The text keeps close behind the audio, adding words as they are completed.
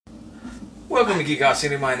Welcome to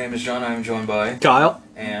Geekosity. My name is John. I am joined by Kyle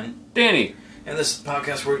and Danny. In this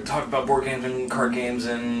podcast, we're talking about board games and card games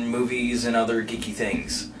and movies and other geeky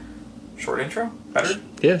things. Short intro? Better?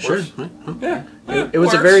 Yeah, sure. Worse? Yeah. It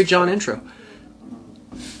was a very John intro.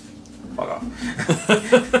 Fuck off.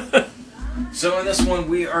 So in this one,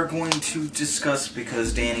 we are going to discuss,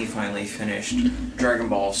 because Danny finally finished Dragon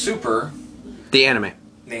Ball Super. The anime.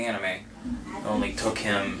 The anime. It only took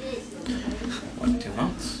him, what, 2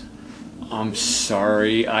 months? I'm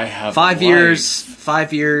sorry, I have 5 years,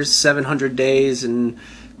 5 years, 700 days, and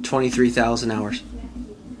 23,000 hours.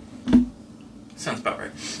 Sounds about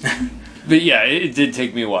right. But yeah, it did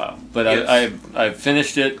take me a while. But Yes. I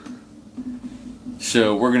finished it,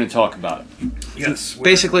 so we're going to talk about it. Yes.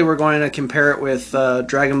 Basically, we're going to compare it with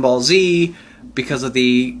Dragon Ball Z because of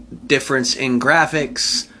the difference in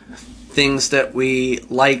graphics, things that we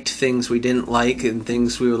liked, things we didn't like, and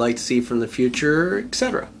things we would like to see from the future,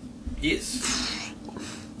 etc. Yes.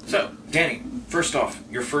 So, Danny, first off,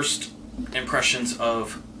 your first impressions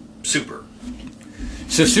of Super.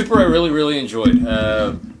 So Super I really, really enjoyed.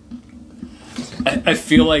 I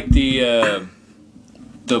feel like the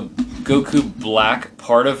Goku Black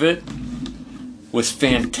part of it was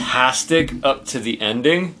fantastic up to the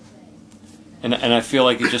ending. And I feel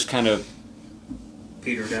like it just kind of...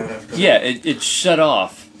 Petered out after Yeah, it shut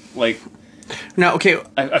off. Like... Now, okay,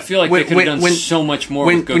 I feel like they could have done so much more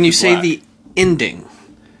with Goku when you say Black. the ending,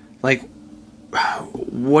 like,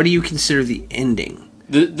 what do you consider the ending?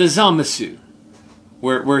 The Zamasu,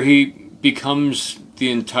 where he becomes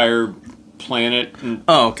the entire planet. And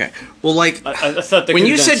Oh, okay. Well, like, I thought they when could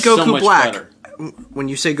you have said done so Goku much Black, better. when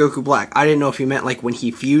you say Goku Black, I didn't know if you meant like when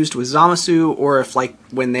he fused with Zamasu, or if like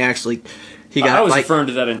when they actually he got. I was like, referring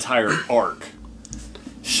to that entire arc.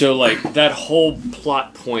 So, like, that whole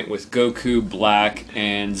plot point with Goku, Black,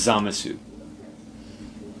 and Zamasu.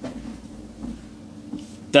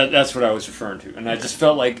 That's what I was referring to. And I just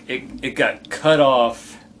felt like it got cut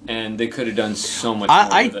off, and they could have done so much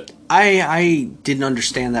more with it. I didn't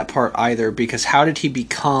understand that part either, because how did he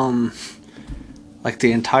become like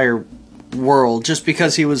the entire world just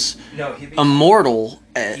because he was immortal?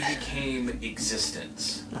 He became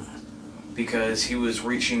existence. Because he was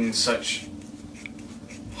reaching such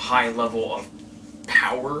high level of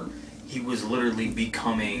power, he was literally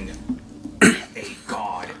becoming a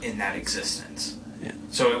god in that existence. Yeah.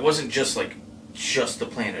 So it wasn't just the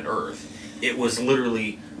planet Earth. It was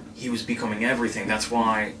literally, he was becoming everything. That's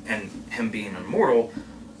why, and him being immortal,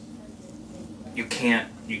 you can't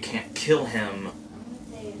kill him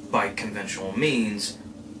by conventional means,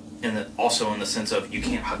 and also in the sense of you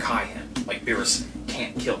can't Hakai him. Like Beerus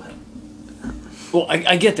can't kill him. Well,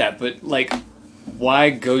 I get that, but, like, why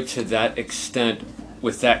go to that extent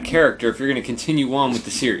with that character if you're going to continue on with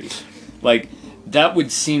the series? Like, that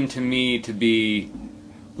would seem to me to be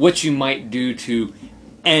what you might do to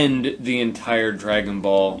end the entire Dragon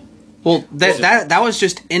Ball. Well, that was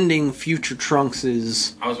just ending Future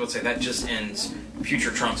Trunks's. I was about to say, that just ends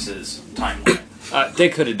Future Trunks' timeline. They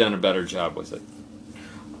could have done a better job with it.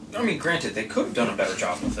 I mean, granted, they could have done a better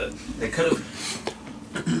job with it. They could have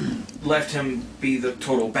left him be the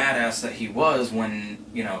total badass that he was when,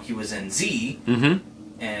 he was in Z,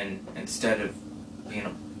 and instead of being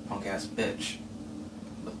a punk-ass bitch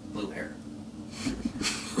with blue hair.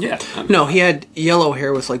 Yeah. No, he had yellow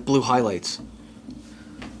hair with like blue highlights.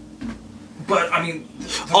 But, I mean...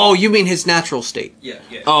 Oh, you mean his natural state? Yeah.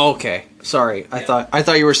 Oh, okay. Sorry. I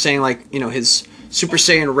thought you were saying like, his Super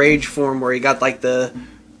Saiyan Rage form where he got like the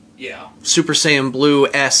Super Saiyan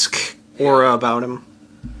Blue-esque aura about him.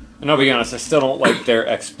 And I'll be honest, I still don't like their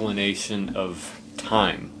explanation of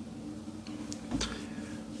time.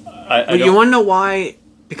 But you want to know why?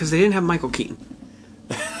 Because they didn't have Michael Keaton.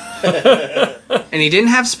 And he didn't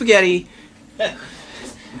have spaghetti.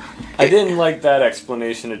 I didn't like that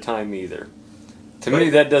explanation of time either. To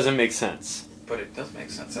me, that doesn't make sense. But it does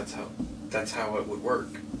make sense. That's how it would work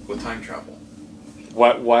with time travel.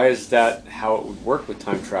 Why is that how it would work with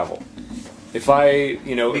time travel? If I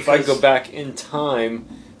go back in time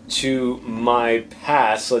to my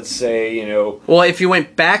past, let's say, Well, if you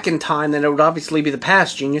went back in time, then it would obviously be the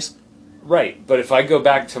past, genius. Right, but if I go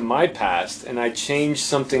back to my past and I change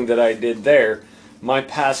something that I did there, my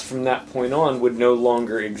past from that point on would no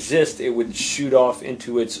longer exist. It would shoot off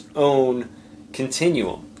into its own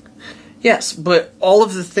continuum. Yes, but all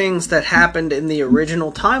of the things that happened in the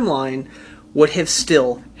original timeline would have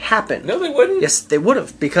still happened. No, they wouldn't. Yes, they would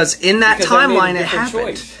have, because in that timeline it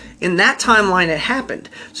happened. Choice. In that timeline it happened.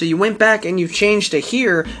 So you went back and you changed it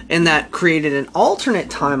here, and that created an alternate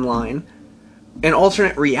timeline, an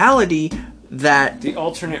alternate reality that... The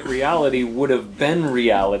alternate reality would have been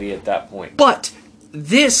reality at that point. But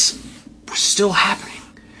this was still happening.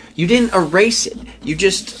 You didn't erase it. You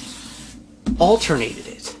just alternated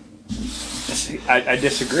it. I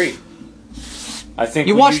disagree. I think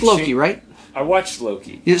you watched Loki, right? I watched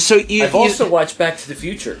Loki. I've also watched Back to the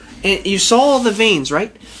Future. And you saw all the veins,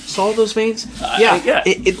 right? Saw all those veins? Yeah.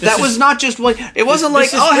 That was not just one. It wasn't like,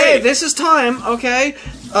 oh, hey, this is time, okay?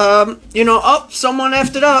 Someone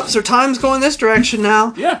effed it up, so time's going this direction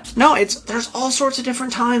now. Yeah. No, there's all sorts of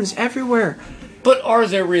different times everywhere. But are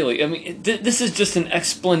there really? I mean, this is just an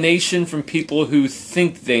explanation from people who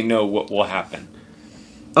think they know what will happen.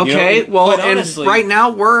 Okay, honestly, and right now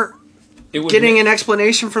we're getting an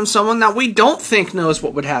explanation from someone that we don't think knows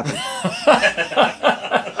what would happen.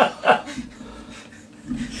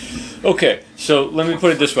 Okay, so let me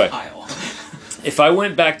put it this way. If I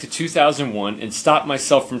went back to 2001 and stopped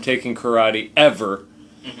myself from taking karate ever,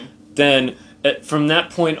 then from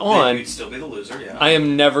that point on, you'd still be the loser, yeah. I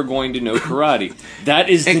am never going to know karate. That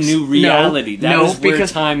is the new reality. That is where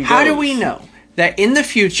time goes. How do we know that in the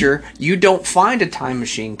future you don't find a time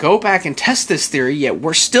machine? Go back and test this theory, yet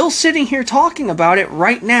we're still sitting here talking about it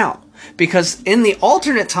right now. Because in the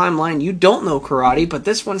alternate timeline, you don't know karate, but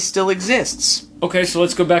this one still exists. Okay, so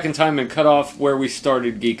let's go back in time and cut off where we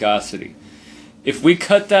started Geekosity. If we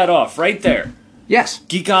cut that off right there, yes,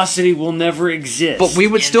 Geekosity will never exist. But we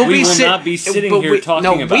would still will not be sitting here talking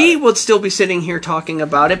about it. No, we would still be sitting here talking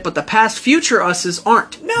about it, but the past future us's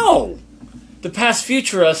aren't. No! The past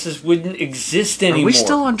future us's wouldn't exist anymore. Are we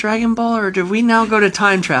still on Dragon Ball, or do we now go to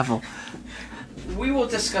time travel? We will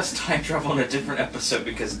discuss time travel in a different episode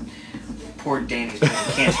because poor Danny's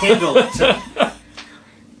can't handle it.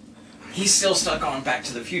 He's still stuck on Back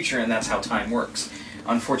to the Future, and that's how time works.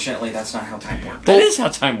 Unfortunately, that's not how time works. That is how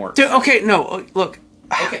time works. Dude, okay, no, look.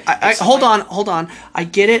 Okay, hold on. I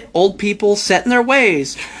get it. Old people set in their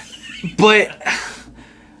ways. But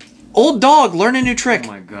old dog, learn a new trick. Oh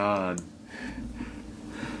my god.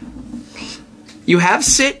 You have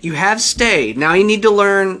sit, you have stay. Now you need to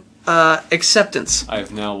learn acceptance. I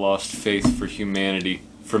have now lost faith for humanity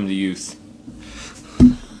from the youth.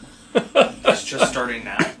 It's just starting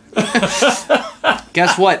now.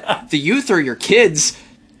 Guess what? The youth are your kids.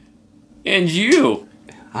 And you.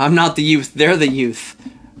 I'm not the youth. They're the youth.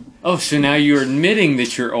 Oh, so now you're admitting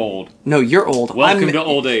that you're old. No, you're old. Welcome to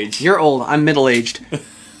old age. You're old. I'm middle-aged.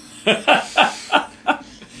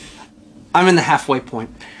 I'm in the halfway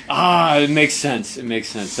point. Ah, it makes sense. It makes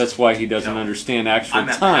sense. That's why he doesn't understand actual I'm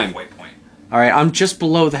at time. the halfway point. All right, I'm just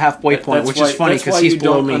below the halfway point, which is funny because he's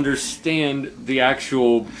below me. That's why you don't understand the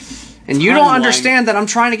actual. And you don't understand that I'm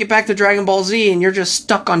trying to get back to Dragon Ball Z, and you're just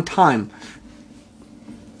stuck on time.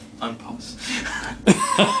 Unpause.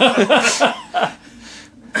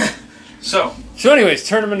 So anyways,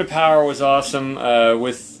 Tournament of Power was awesome,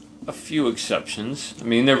 with a few exceptions. I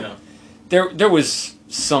mean, there was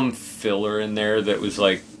some filler in there that was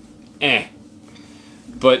like, eh.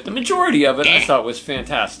 But the majority of it I thought was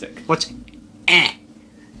fantastic. What's eh?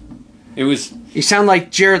 It was... You sound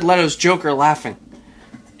like Jared Leto's Joker laughing.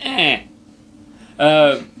 Eh.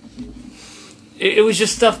 It was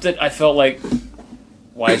just stuff that I felt like,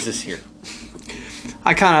 why is this here?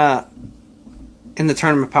 I kind of, in the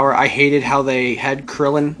Tournament of Power, I hated how they had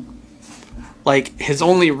Krillin. Like, his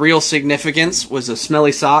only real significance was a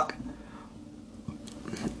smelly sock.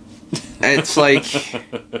 It's like...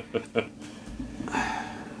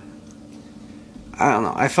 I don't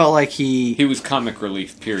know. I felt like he was comic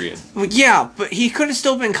relief, period. Well, yeah, but he could have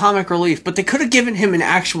still been comic relief, but they could have given him an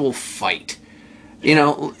actual fight. You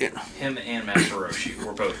know? Him and Master Roshi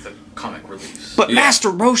were both the comic reliefs. But yeah. Master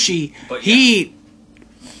Roshi, he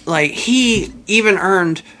even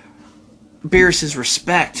earned Beerus's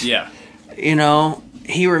respect. Yeah. You know?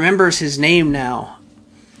 He remembers his name now.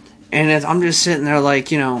 And I'm just sitting there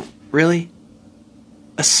like, really?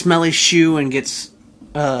 A smelly shoe and gets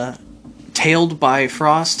tailed by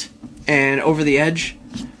Frost and over the edge?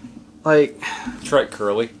 Like... That's right,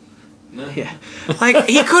 Curly. Yeah. Like,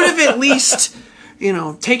 he could have at least,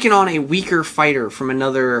 taken on a weaker fighter from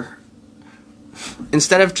another...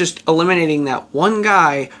 Instead of just eliminating that one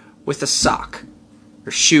guy with a sock.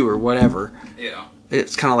 Or shoe or whatever. Yeah.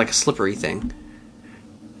 It's kind of like a slippery thing.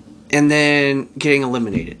 And then getting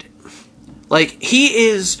eliminated. Like, he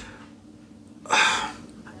is...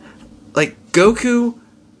 like, Goku,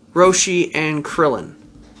 Roshi, and Krillin.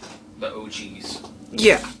 The OGs.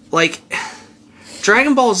 Yeah, like,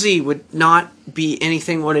 Dragon Ball Z would not be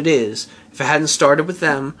anything what it is if it hadn't started with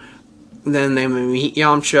them. Then they would meet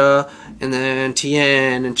Yamcha, and then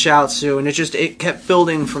Tien, and Chaozu, and it kept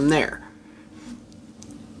building from there.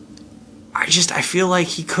 I feel like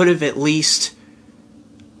he could have at least,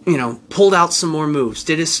 pulled out some more moves,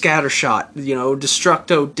 did his scatter shot,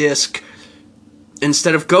 Destructo Disc,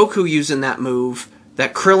 instead of Goku using that move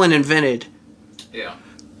that Krillin invented. Yeah.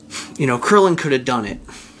 Krillin could have done it.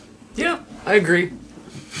 Yeah, I agree.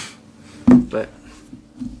 But,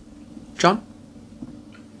 John?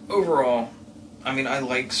 Overall, I mean, I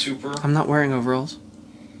like Super. I'm not wearing overalls.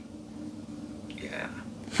 Yeah.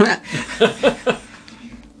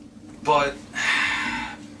 But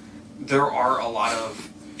there are a lot of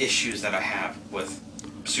issues that I have with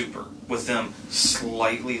Super. With them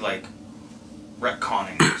slightly,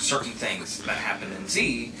 retconning certain things that happened in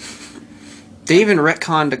Z. They even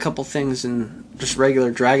retconned a couple things in just regular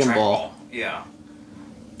Dragon Ball. Yeah.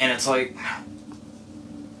 And it's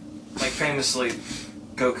famously,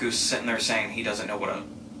 Goku's sitting there saying he doesn't know what a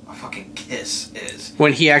fucking kiss is.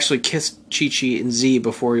 When he actually kissed Chi-Chi in Z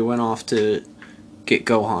before he went off to get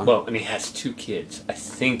Gohan. Well, and he has 2 kids. I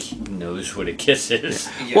think he knows what a kiss is.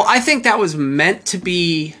 Yeah. Well, I think that was meant to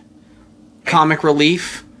be comic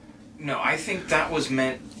relief. No, I think that was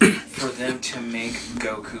meant for them to make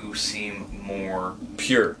Goku seem more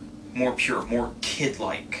Pure. more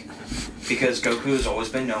kid-like. Because Goku has always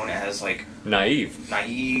been known as,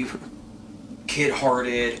 Naive.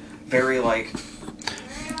 Kid-hearted, very,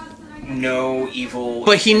 no evil...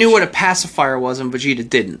 But he knew what a pacifier was and Vegeta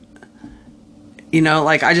didn't.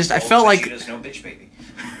 I felt like... Vegeta's no bitch baby.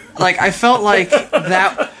 I felt like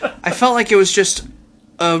that... I felt like it was just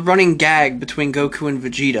a running gag between Goku and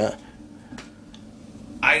Vegeta.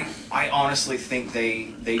 I honestly think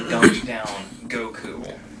they dumbed down Goku,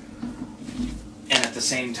 and at the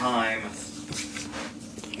same time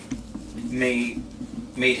made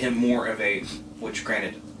him more of a, which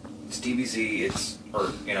granted, it's DBZ, it's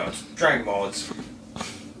Dragon Ball, it's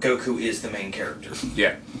Goku is the main character.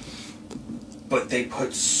 Yeah. But they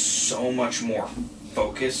put so much more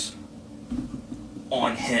focus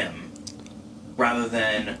on him rather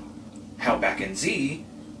than how back in Z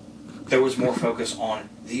there was more focus on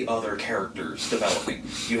the other characters developing.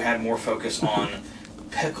 You had more focus on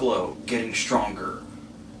Piccolo getting stronger,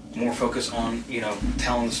 more focus on,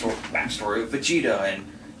 telling the backstory of Vegeta and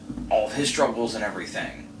all of his struggles and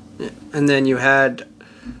everything. And then you had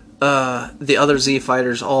the other Z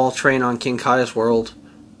fighters all train on King Kai's world,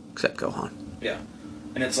 except Gohan. Yeah.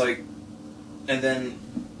 And it's and then,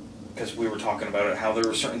 because we were talking about it, how there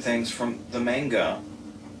were certain things from the manga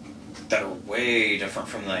that are way different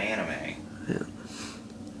from the anime. Yeah.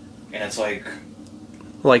 And it's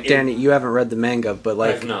Danny, you haven't read the manga, but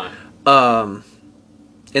I've not.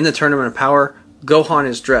 In the Tournament of Power, Gohan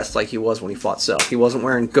is dressed like he was when he fought Cell. He wasn't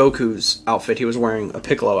wearing Goku's outfit, he was wearing a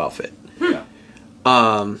Piccolo outfit. Yeah.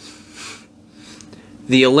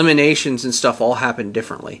 The eliminations and stuff all happened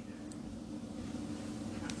differently.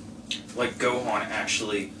 Gohan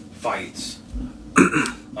actually fights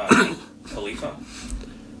Khalifa.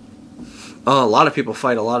 A lot of people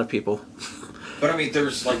fight a lot of people. But I mean,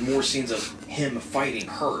 there's more scenes of him fighting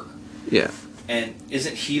her. Yeah. And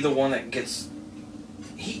isn't he the one that gets...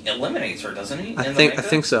 He eliminates her, doesn't he? I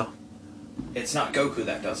think so. It's not Goku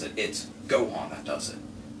that does it, it's Gohan that does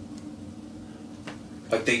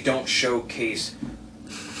it. They don't showcase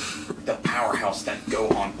the powerhouse that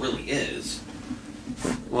Gohan really is.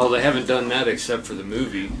 Well, they haven't done that except for the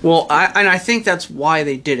movie. Well, I think that's why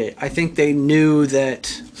they did it. I think they knew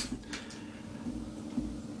that...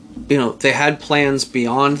 they had plans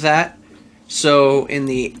beyond that. So in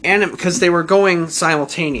the anime, because they were going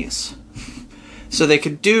simultaneous, so they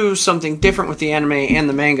could do something different with the anime and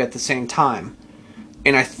the manga at the same time.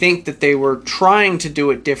 And I think that they were trying to do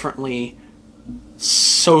it differently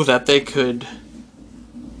so that they could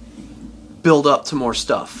build up to more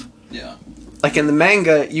stuff. Yeah. In the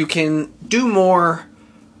manga, you can do more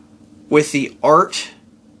with the art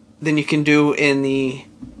than you can do in the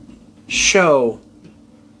show.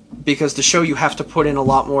 Because the show, you have to put in a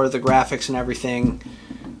lot more of the graphics and everything.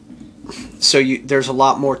 So there's a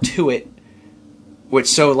lot more to it.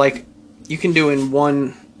 You can do in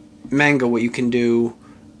one manga what you can do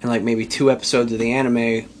in maybe 2 episodes of the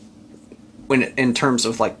anime in terms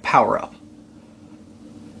of power up.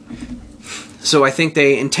 So I think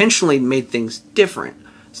they intentionally made things different.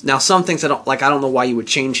 Now some things I don't know why you would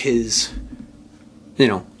change his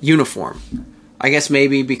uniform. I guess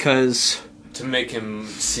maybe because... To make him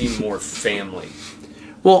seem more family.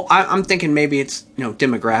 Well, I'm thinking maybe it's,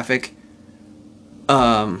 demographic.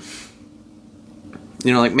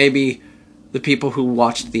 Maybe the people who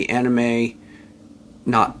watched the anime,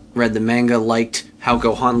 not read the manga, liked how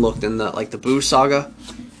Gohan looked in the Buu saga.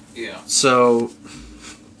 Yeah. So,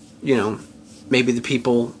 maybe the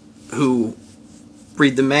people who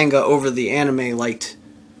read the manga over the anime liked,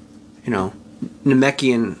 Namekian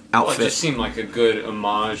Well, it outfit. just seemed like a good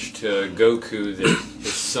homage to Goku that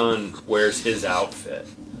his son wears his outfit.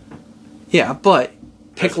 Yeah, but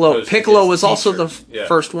Piccolo opposed to his was also the teachers. Yeah.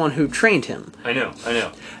 first one who trained him. I know.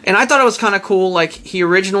 And I thought it was kind of cool. Like, he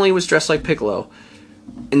originally was dressed like Piccolo,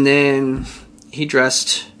 and then he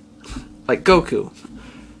dressed like Goku.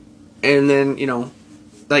 And then,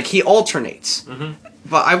 like, he alternates. Mm-hmm.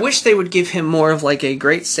 But I wish they would give him more of, like, a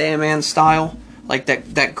Great Saiyaman style. Like,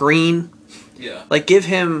 that green. Yeah. Like, give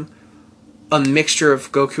him a mixture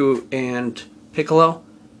of Goku and Piccolo.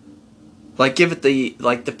 Like, give it the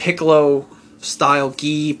Piccolo style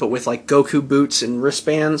gi, but with, like, Goku boots and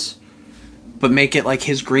wristbands. But make it, like,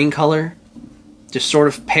 his green color. Just sort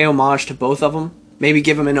of pay homage to both of them. Maybe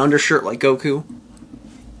give him an undershirt like Goku.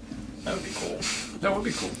 That would be cool. That would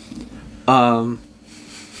be cool.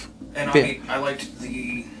 And I liked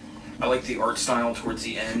the art style towards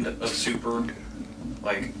the end of Super.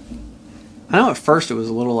 Like, I know at first it was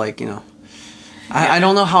a little like, I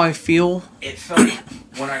don't know how I feel. it felt,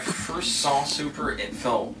 when I first saw Super, it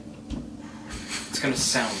felt, it's going to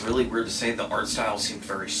sound really weird to say, the art style seemed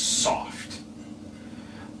very soft.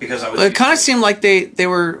 Because I was... It kind of seemed like they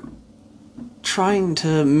were trying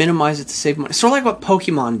to minimize it to save money. Sort of like what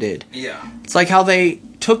Pokemon did. Yeah. It's like how they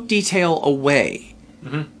took detail away.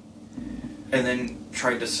 Mm-hmm. And then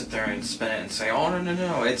tried to sit there and spin it and say, oh,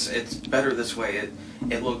 no, it's better this way.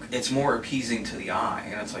 It's more appeasing to the eye.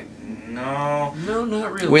 And it's like, no. No,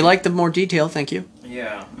 not really. We like the more detail, thank you.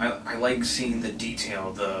 Yeah, I like seeing the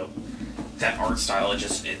detail, that art style.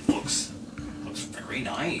 It looks very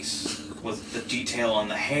nice with the detail on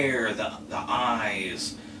the hair, the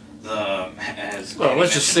eyes, Well,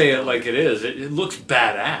 let's just say it like it is. It looks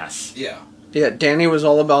badass. Yeah. Yeah, Danny was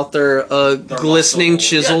all about their glistening, muscle.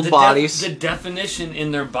 chiseled the bodies. The definition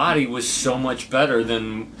in their body was so much better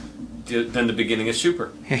than the beginning of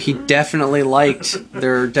Super. Yeah, he definitely liked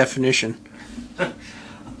their definition.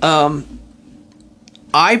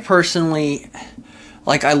 I personally,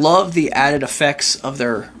 I love the added effects of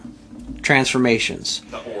their transformations.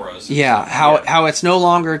 The auras. Yeah, how it's no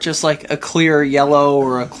longer just like a clear yellow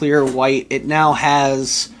or a clear white. It now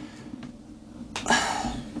has,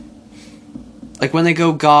 like when they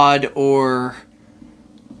go God or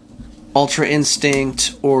Ultra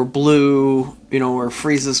Instinct or Blue, or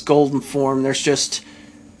Frieza's golden form, there's just,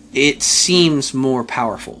 it seems more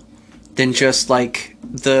powerful than just like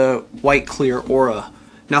the white clear aura.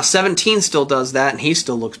 Now 17 still does that and he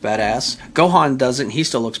still looks badass. Gohan doesn't, he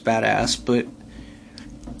still looks badass, but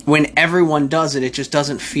when everyone does it, it just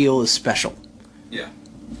doesn't feel as special. Yeah.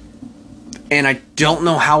 And I don't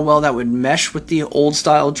know how well that would mesh with the old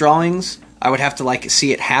style drawings. I would have to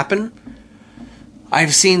see it happen.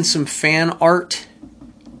 I've seen some fan art,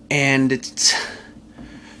 and it's,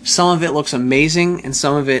 some of it looks amazing, and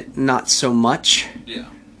some of it not so much. Yeah.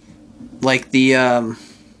 Like the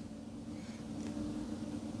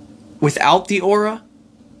without the aura,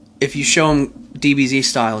 if you show them DBZ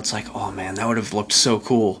style, it's like, oh man, that would have looked so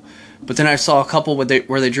cool. But then I saw a couple where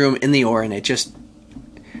they drew them in the aura, and it just,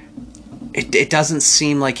 it doesn't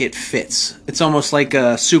seem like it fits. It's almost like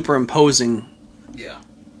superimposing. Yeah.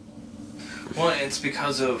 Well, it's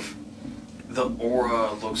because of the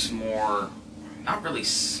aura looks more, not really,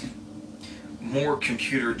 more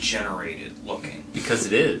computer generated looking. Because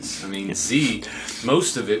it is. I mean, Z,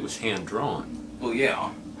 most of it was hand drawn. Well,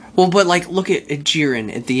 yeah. Well, but look at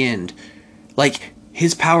Jiren at the end.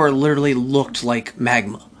 His power literally looked like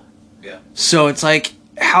magma. Yeah. So it's like,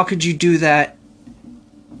 how could you do that,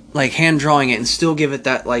 hand drawing it and still give it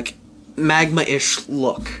that, magma-ish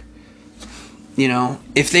look?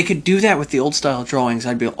 If they could do that with the old style drawings,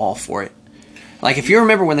 I'd be all for it. If you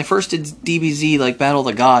remember when they first did DBZ, Battle of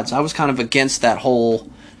the Gods, I was kind of against that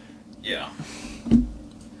whole... Yeah.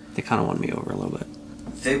 They kind of won me over a little bit.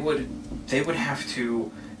 They would have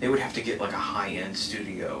to get a high-end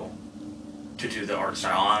studio to do the art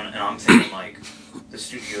style, and I'm thinking the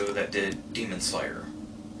studio that did Demon Slayer.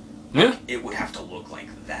 Yeah. It would have to look like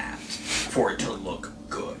that for it to look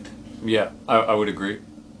good. Yeah, I would agree.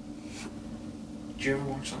 Did you ever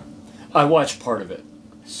watch that? I watched part of it.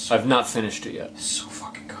 So, I've not finished it yet. so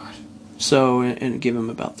fucking good. So, and give him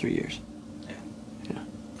about 3 years. Yeah.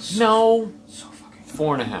 No. So fucking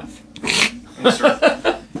good.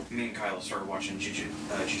 4.5. Me and Kyle started watching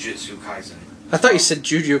Jujutsu Kaisen. I thought you said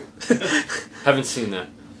Juju. Haven't seen that.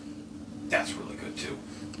 That's really good too.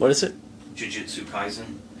 What is it? Jujutsu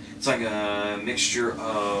Kaisen. It's like a mixture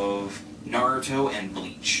of Naruto and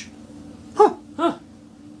Bleach. Huh.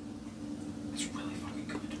 It's really fucking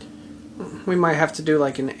good. We might have to do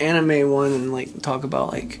an anime one and talk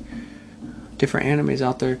about different animes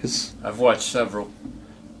out there because I've watched several.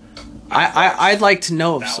 I'd like to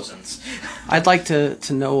know of Thousands. I'd like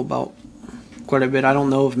to know about quite a bit. I don't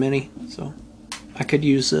know of many, so I could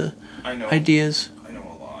use ideas. I know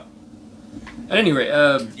a lot. At any rate,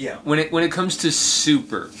 Yeah. when it comes to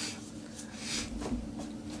Super,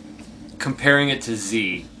 comparing it to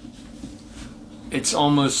Z, it's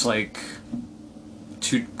almost like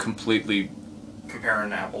two completely...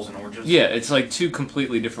 Comparing apples and oranges? Yeah, it's like two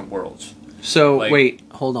completely different worlds. So, Like- wait,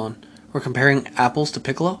 hold on. We're comparing apples to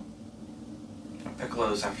Piccolo?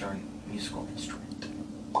 Piccolo's after a musical instrument.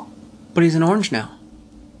 But he's an orange now.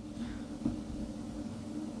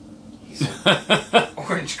 He's an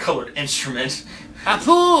orange-colored instrument.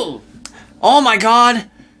 Apple! Oh my god!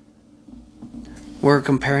 We're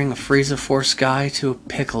comparing a Frieza Force guy to a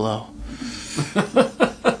Piccolo.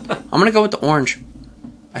 I'm gonna go with the orange.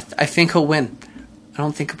 I think he'll win. I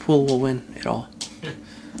don't think Apul will win at all.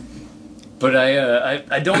 But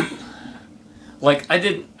I don't... Like, I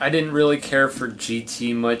didn't really care for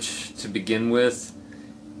GT much to begin with.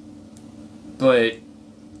 But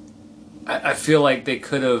I feel like they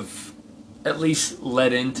could have at least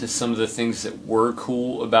led into some of the things that were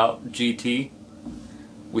cool about GT.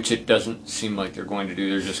 Which it doesn't seem like they're going to do.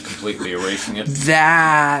 They're just completely erasing it.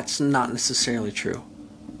 That's not necessarily true.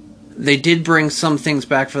 They did bring some things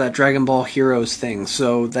back for that Dragon Ball Heroes thing,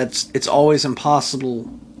 so it's always impossible.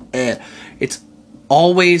 It's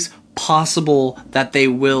always possible that they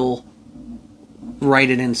will write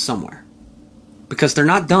it in somewhere. Because they're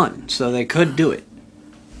not done, so they could do it.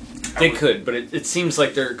 They could, but it seems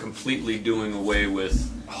like they're completely doing away with...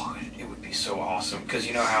 Oh, it would be so awesome. Because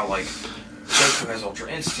you know how, like, Goku has Ultra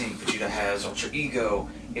Instinct, Vegeta has Ultra Ego.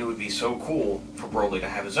 It would be so cool for Broly to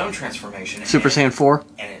have his own transformation. Super Saiyan 4?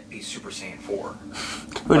 And it'd be Super Saiyan 4.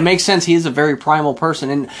 It would make sense. He is a very primal person,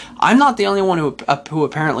 and I'm not the only one who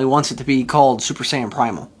apparently wants it to be called Super Saiyan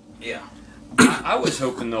Primal. Yeah. I was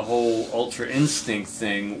hoping the whole Ultra Instinct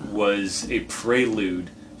thing was a prelude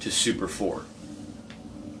to Super 4.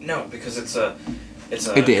 No, because it's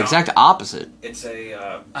The exact opposite. It's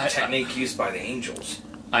a technique used by the angels.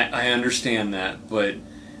 I understand that, but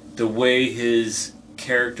the way his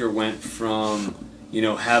character went from,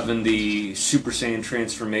 having the Super Saiyan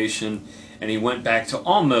transformation, and he went back to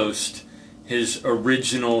almost his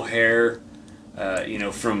original hair,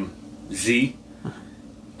 from Z.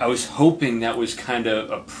 I was hoping that was kind of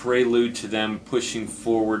a prelude to them pushing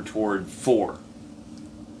forward toward 4.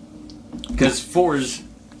 Because 4 is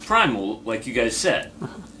primal, like you guys said.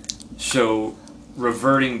 So,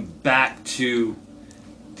 reverting back to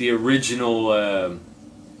the original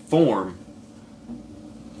form,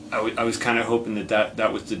 I was kind of hoping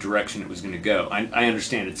that was the direction it was going to go. I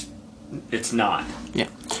understand it's not. Yeah.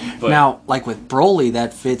 But now, like with Broly,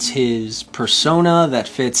 that fits his persona, that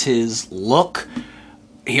fits his look.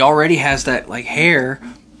 He already has that, like, hair.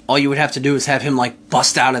 All you would have to do is have him, like,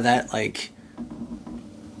 bust out of that, like,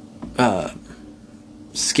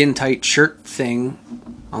 skin-tight shirt thing.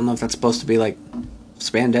 I don't know if that's supposed to be, like,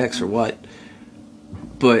 spandex or what.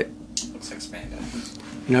 But, Looks like spandex.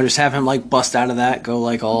 just have him, like, bust out of that, go,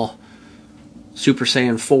 like, all Super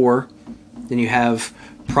Saiyan 4. Then you have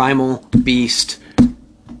Primal, Beast,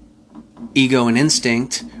 Ego and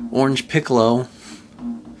Instinct, Orange Piccolo.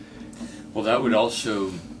 Well, that would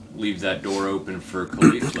also leave that door open for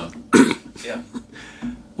Caulifla. Yeah.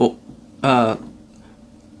 Well,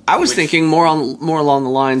 I was thinking more along the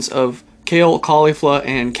lines of Kale, Caulifla,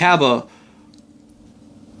 and Kaba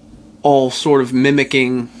all sort of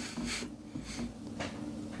mimicking,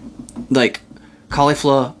 like,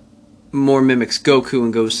 Caulifla more mimics Goku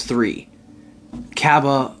and goes 3.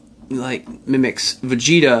 Kaba, like, mimics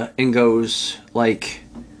Vegeta and goes, like,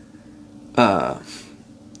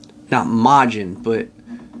 not Majin, but...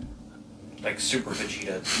 Like Super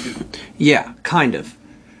Vegeta 2. Yeah, kind of.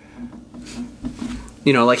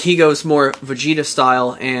 Like he goes more Vegeta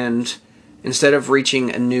style, and instead of reaching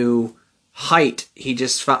a new height, he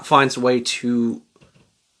just finds a way to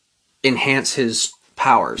enhance his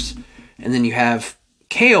powers. And then you have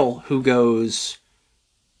Kale, who goes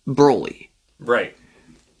Broly. Right.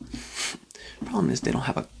 Problem is they don't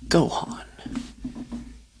have a Gohan.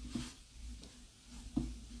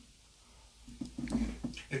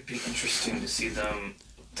 It'd be interesting to see them,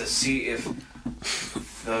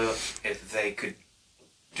 if they could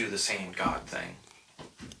do the Saiyan God thing.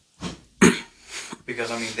 Because,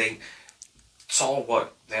 they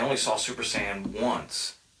only saw Super Saiyan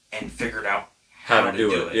once and figured out how to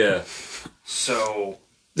do it. Yeah. So...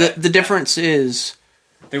 The difference is...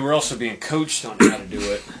 They were also being coached on how to do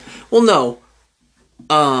it. Well, no.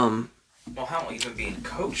 Well, hell, even being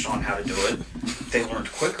coached on how to do it, they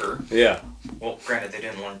learned quicker. Yeah. Well, granted, they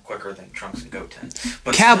didn't learn quicker than Trunks and Goten.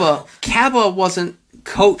 But Cabba wasn't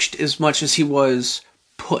coached as much as he was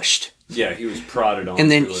pushed. Yeah, he was prodded on. And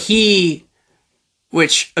then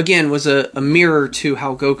which again was a mirror to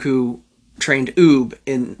how Goku trained Oob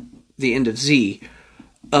in the end of Z.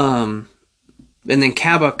 And then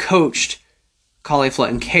Cabba coached Caulifla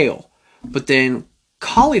and Kale. But then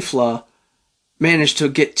Caulifla managed to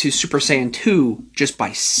get to Super Saiyan 2 just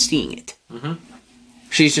by seeing it. Mm-hmm.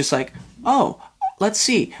 She's just like, oh, let's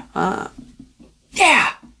see.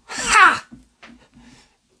 Yeah! Ha!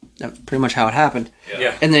 That's pretty much how it happened.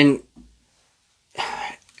 Yeah. And then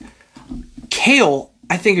Kale,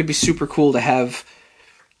 I think it'd be super cool to have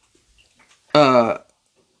Goku,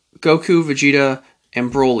 Vegeta,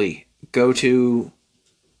 and Broly go to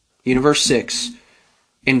Universe 6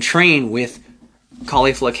 and train with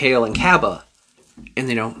Caulifla, Kale, and Cabba. And,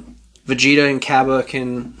 Vegeta and Cabba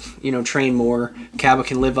can, train more. Cabba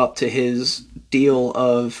can live up to his deal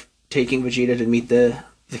of taking Vegeta to meet the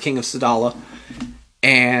King of Sadala.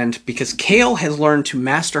 And because Kale has learned to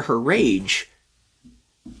master her rage,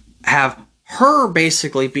 have her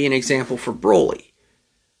basically be an example for Broly.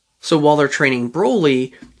 So while they're training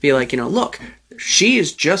Broly, be like, look, she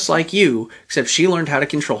is just like you, except she learned how to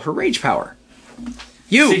control her rage power.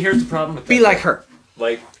 See, here's the problem with that. Be like her.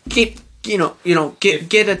 Like, keep,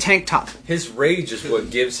 get a tank top. His rage is what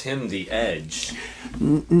gives him the edge.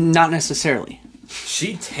 Not necessarily.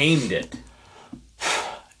 She tamed it.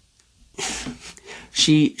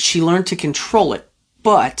 She learned to control it,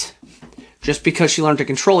 but just because she learned to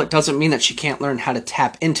control it doesn't mean that she can't learn how to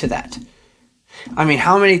tap into that. I mean,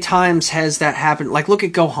 how many times has that happened? Like, look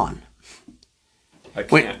at Gohan. I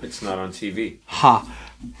can't. It's not on TV.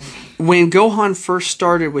 When Gohan first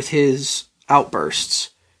started with his outbursts,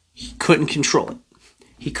 he couldn't control it.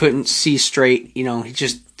 He couldn't see straight.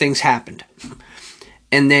 Things happened.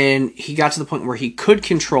 And then he got to the point where he could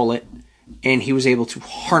control it, and he was able to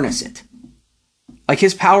harness it. Like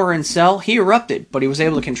his power in Cell, he erupted, but he was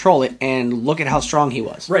able to control it, and look at how strong he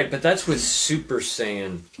was. Right, but that's with Super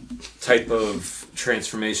Saiyan type of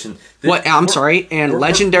transformation. I'm sorry, and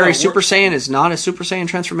Legendary Super Saiyan is not a Super Saiyan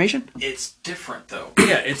transformation? It's different, though.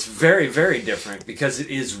 Yeah, it's very, very different because it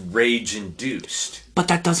is rage-induced. But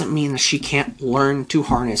that doesn't mean that she can't learn to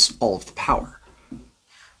harness all of the power.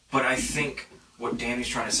 But I think what Danny's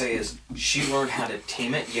trying to say is she learned how to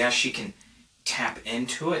tame it. Yeah, she can tap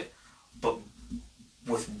into it, but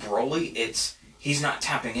with Broly, he's not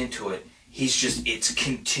tapping into it. It's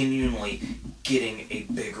continually getting a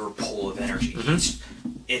bigger pull of energy.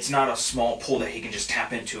 Mm-hmm. It's not a small pull that he can just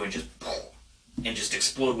tap into and just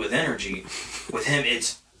explode with energy. With him,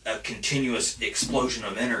 it's a continuous explosion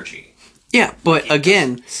of energy. Yeah, but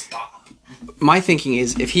again, stop. My thinking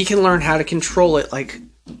is if he can learn how to control it like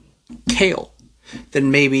Kale, then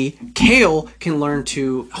maybe Kale can learn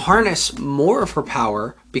to harness more of her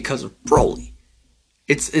power because of Broly.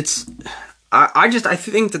 I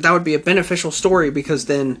think that would be a beneficial story because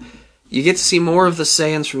then you get to see more of the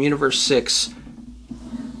Saiyans from Universe 6,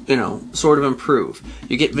 sort of improve.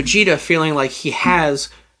 You get Vegeta feeling like he has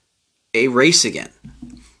a race again,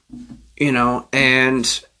 and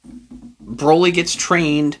Broly gets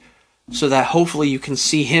trained so that hopefully you can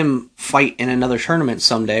see him fight in another tournament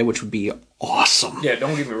someday, which would be awesome. Yeah,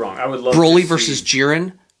 don't get me wrong. I would love Broly versus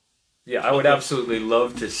Jiren. Yeah, I would absolutely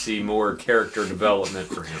love to see more character development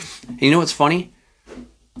for him. You know what's funny?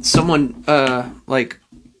 Someone planned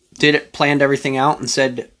everything out and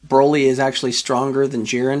said Broly is actually stronger than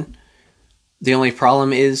Jiren. The only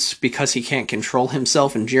problem is because he can't control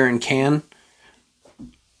himself and Jiren can.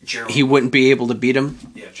 He wouldn't be able to beat him.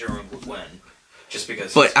 Yeah, Jiren would win. Just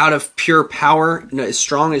because. But out of pure power, as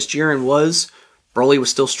strong as Jiren was, Broly was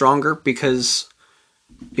still stronger because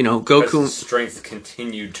Goku... His strength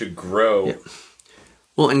continued to grow. Yeah.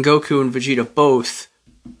 Well, and Goku and Vegeta both...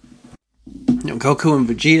 Goku and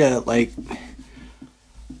Vegeta,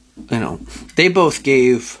 they both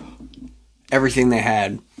gave everything they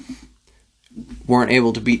had. Weren't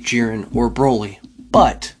able to beat Jiren or Broly.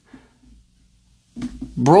 But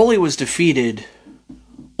Broly was defeated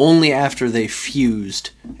only after they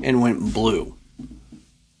fused and went blue.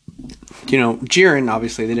 Jiren,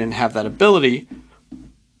 obviously, they didn't have that ability...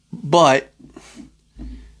 But,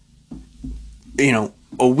 a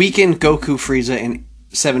weakened Goku Frieza in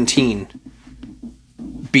 17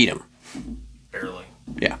 beat him. Barely.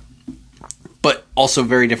 Yeah. But also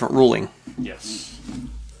very different ruling. Yes.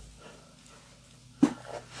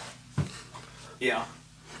 Yeah.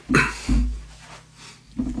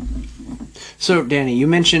 So, Danny, you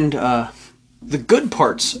mentioned the good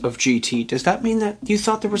parts of GT, does that mean that you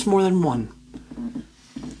thought there was more than one?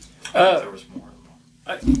 There was more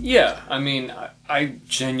than one. Yeah, I mean, I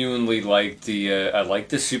genuinely liked I liked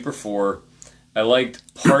the Super 4. I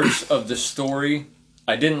liked parts of the story.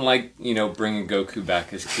 I didn't like, bringing Goku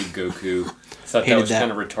back as Kid Goku. I thought that was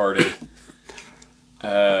kind of retarded.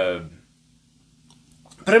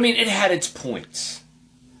 But I mean, it had its points.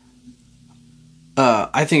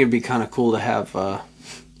 I think it'd be kind of cool to have,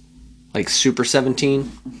 like, Super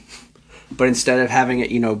 17. But instead of having it,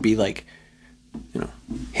 be like,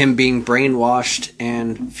 him being brainwashed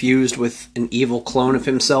and fused with an evil clone of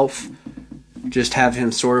himself, just have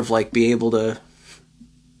him sort of, like, be able to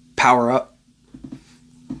power up.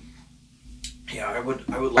 Yeah, I would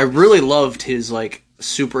I really loved his, like,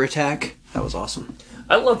 super attack. That was awesome.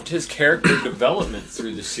 I loved his character development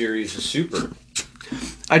through the series of Super.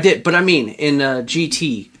 I did, but I mean, in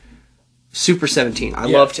GT, Super 17, I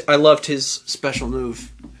loved his special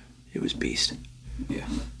move. It was beast. Yeah.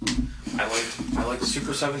 I liked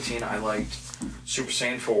Super 17. I liked Super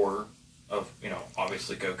Saiyan 4 of,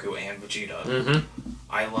 obviously Goku and Vegeta. Mm-hmm.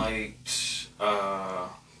 I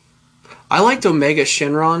liked Omega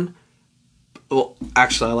Shenron. Well,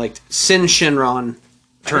 actually, I liked Sin Shenron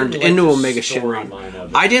turned into Omega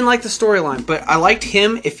Shenron. I didn't like the storyline, but I liked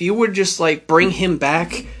him. If you would just like bring him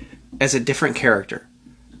back as a different character,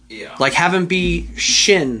 like have him be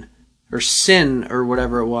Shin or Sin or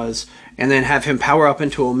whatever it was, and then have him power up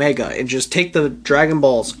into Omega and just take the Dragon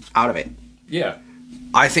Balls out of it. Yeah,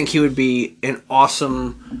 I think he would be an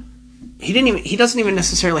awesome. He doesn't even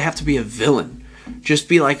necessarily have to be a villain. Just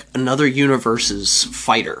be like another universe's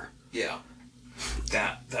fighter. Yeah,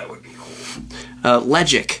 that would be cool.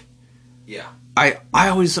 Legic. Yeah. I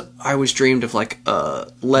always dreamed of like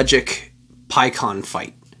a Legic Pycon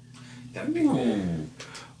fight. That would be cool.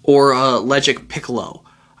 Or Legic Piccolo.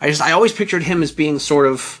 I always pictured him as being sort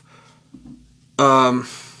of well,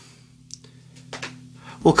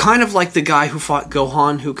 kind of like the guy who fought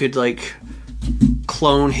Gohan, who could like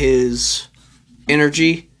clone his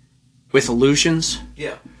energy with illusions.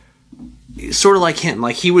 Yeah. Sort of like him.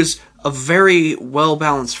 Like he was a very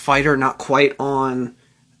well-balanced fighter, not quite on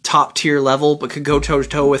top-tier level, but could go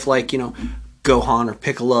toe-to-toe with, like, Gohan or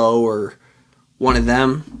Piccolo or one of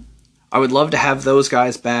them. I would love to have those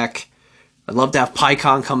guys back. I'd love to have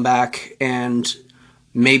Pycon come back and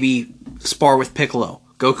maybe spar with Piccolo.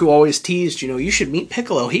 Goku always teased, you should meet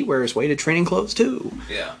Piccolo. He wears weighted training clothes, too.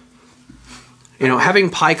 Yeah. Having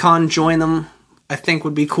Pycon join them, I think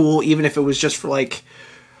would be cool, even if it was just for, like,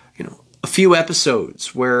 a few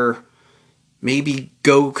episodes where maybe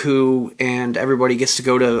Goku and everybody gets to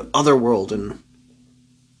go to Otherworld and,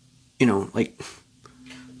 like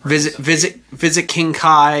visit King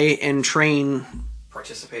Kai and train.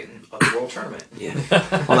 Participate in a world tournament. Yeah.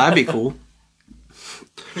 Well, that'd be cool.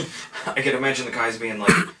 I can imagine the guys being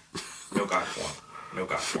like, no God form. No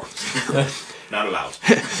God forms. Not allowed.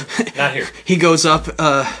 Not here. He goes up,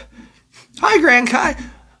 hi, Grand Kai.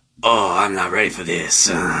 Oh, I'm not ready for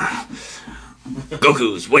this.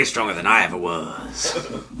 Goku's way stronger than I ever was.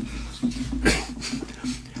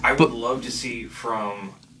 I would love to see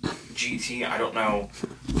from GT, I don't know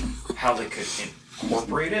how they could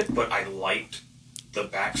incorporate it, but I liked the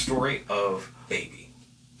backstory of Baby.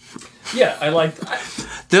 Yeah, I liked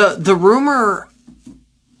the rumor,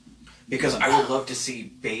 because I would love to see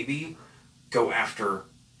Baby go after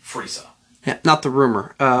Frieza. Yeah, not the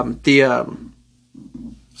rumor.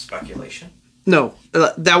 Speculation? No,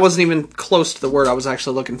 that wasn't even close to the word I was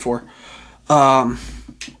actually looking for. The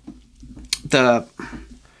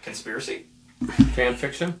conspiracy? Fan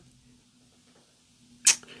fiction?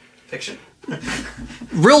 Fiction.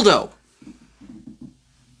 Rildo.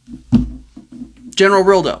 General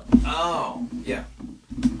Rildo. Oh, yeah.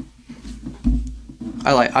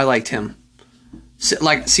 I liked him.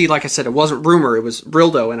 Like I said, it wasn't rumor, it was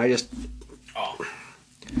Rildo, and I just... Oh.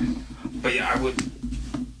 But yeah,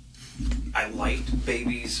 I liked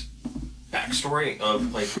Baby's backstory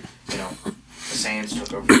of, like, the Saiyans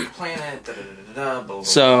took over the planet, blah, blah, blah.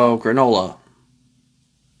 So, granola.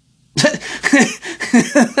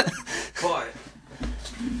 But,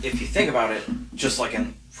 if you think about it, just like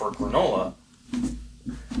for granola,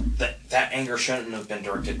 that anger shouldn't have been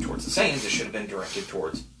directed towards the Saiyans, it should have been directed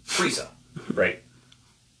towards Frieza. Right.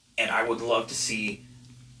 And I would love to see,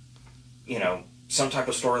 some type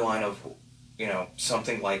of storyline of,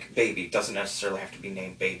 something like Baby. Doesn't necessarily have to be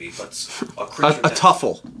named Baby, but a creature a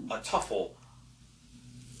Tuffle. A Tuffle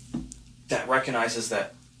that recognizes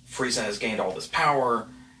that Frieza has gained all this power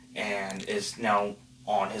and is now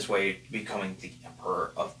on his way to becoming the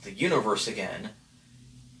Emperor of the universe again.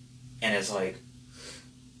 And is like,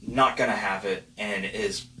 not gonna have it, and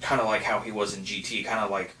is kind of like how he was in GT, kind of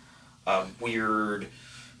like a weird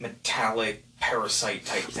metallic parasite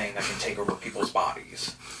type thing that can take over people's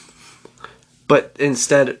bodies. But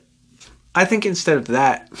I think instead of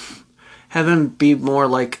that, have him be more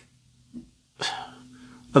like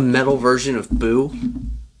a metal version of Boo.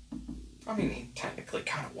 I mean, he technically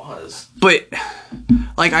kind of was. But,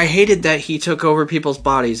 like, I hated that he took over people's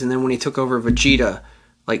bodies, and then when he took over Vegeta,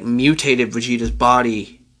 like, mutated Vegeta's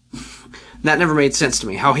body. That never made sense to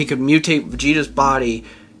me. How he could mutate Vegeta's body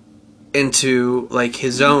into, like,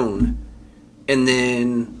 his own, and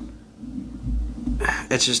then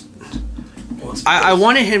it's just... Well, I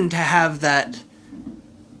wanted him to have that,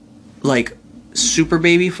 like, super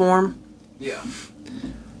baby form. Yeah.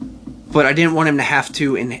 But I didn't want him to have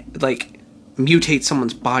to, mutate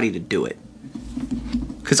someone's body to do it.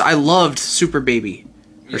 Because I loved Super Baby.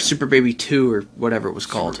 Or Super Baby 2, or whatever it was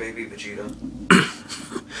called. Super Baby Vegeta.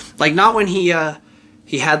 Like, not when he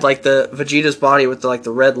had, like, the Vegeta's body with,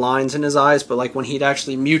 the red lines in his eyes, but, like, when he'd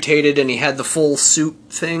actually mutated and he had the full suit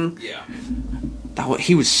thing. Yeah.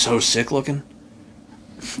 He was so sick looking.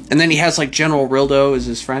 And then he has, like, General Rildo as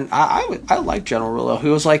his friend. I like General Rildo. He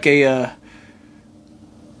was like I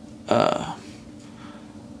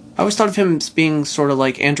always thought of him as being sort of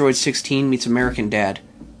like Android 16 meets American Dad.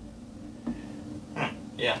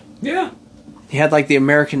 Yeah. Yeah. He had like the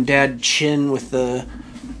American Dad chin with the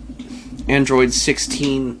Android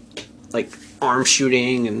 16 like arm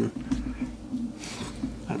shooting and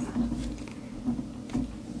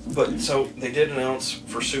But so they did announce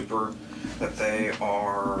for Super that they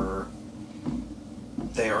are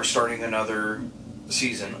starting another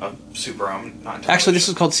season of Super. I'm not entirely actually this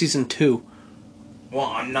sure. is called season 2. Well,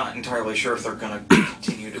 I'm not entirely sure if they're going to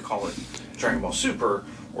continue to call it Dragon Ball Super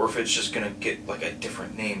or if it's just going to get like a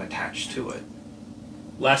different name attached to it.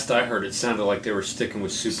 Last I heard, it sounded like they were sticking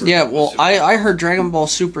with Super. Yeah, well, Super. I heard Dragon Ball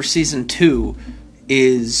Super season 2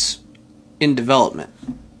 is in development.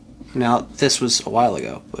 Now, this was a while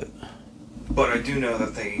ago, but But I do know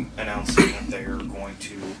that they announced that they are going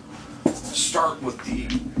to start with the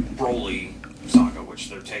Broly saga, which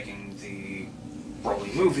they're taking the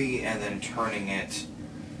Broly movie and then turning it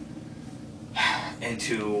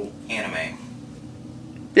into anime.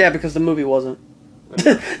 yeah, because the movie wasn't.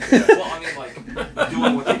 Well, I mean, like,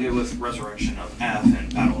 doing what they did with Resurrection of F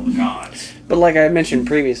and Battle of the Gods. But like I mentioned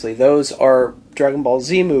previously, those are Dragon Ball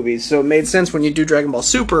Z movies, so it made sense when you do Dragon Ball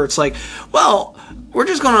Super. It's like, well, we're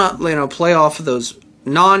just gonna play off of those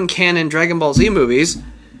non-canon Dragon Ball Z movies.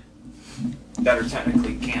 That are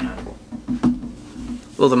technically canon.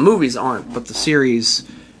 Well, the movies aren't, but the series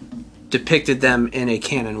depicted them in a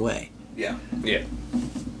canon way. Yeah. Yeah.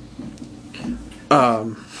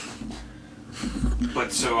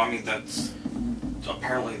 But so, I mean, that's...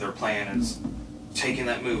 Apparently their plan is taking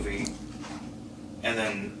that movie, and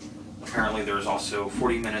then apparently there's also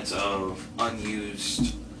 40 minutes of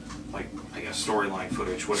unused, like, I guess, storyline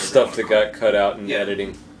footage, whatever. Stuff that got cut out in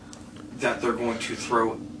editing. That they're going to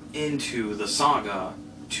throw into the saga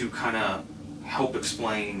to kind of help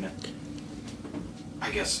explain,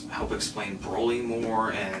 I guess, Broly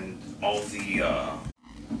more and all the,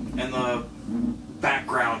 and the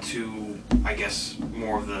background to, I guess,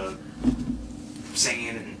 more of the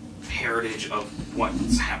Saiyan and heritage of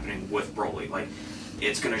what's happening with Broly. Like,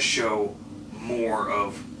 it's going to show more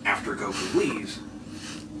of, after Goku leaves,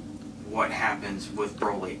 what happens with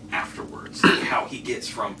Broly afterwards. Like how he gets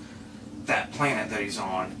from that planet that he's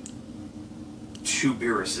on to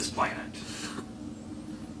Beerus's planet.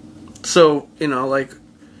 So, like,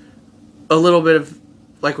 a little bit of,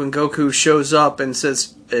 like, when Goku shows up and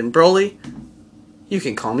says, and Broly, you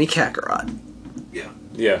can call me Kakarot. Yeah.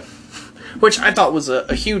 Yeah. Which I thought was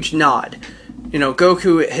a huge nod.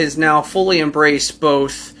 Goku has now fully embraced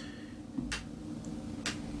both,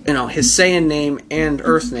 his Saiyan name and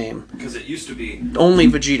Earth name. Because it used to be... Only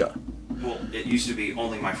Vegeta. Well, it used to be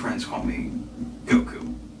only my friends call me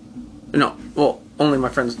Goku. No, well, only my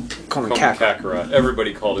friends call me Call him Kakarot. Kakarot.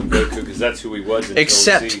 Everybody called him Goku because that's who he was until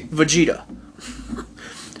Except Z. Vegeta.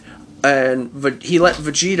 And he let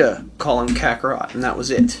Vegeta call him Kakarot, and that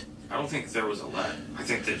was it. I don't think there was a let. I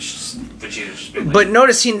think that Vegeta just been like, But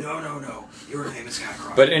notice he... No, your name is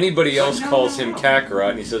Kakarot. But anybody else No, calls no, him no. Kakarot,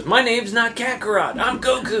 and he says, "My name's not Kakarot. I'm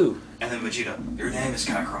Goku." And then Vegeta, your name is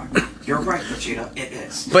Kakarot. You're right, Vegeta, it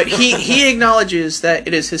is. But he acknowledges that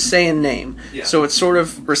it is his Saiyan name. Yeah. So it's sort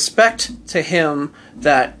of respect to him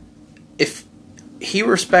that if he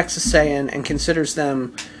respects a Saiyan and considers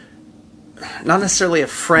them not necessarily a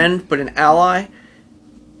friend, but an ally,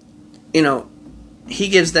 he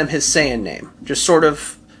gives them his Saiyan name. Just sort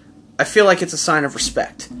of, I feel like it's a sign of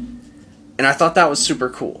respect. And I thought that was super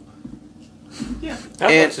cool. Yeah.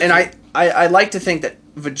 And I like to think that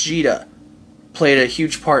Vegeta played a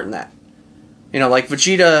huge part in that. You know, like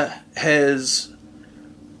Vegeta has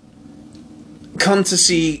come to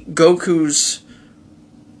see Goku's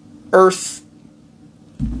Earth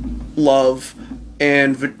love,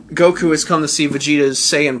 and Goku has come to see Vegeta's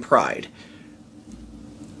Saiyan pride.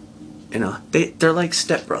 You know, they're like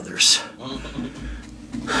stepbrothers.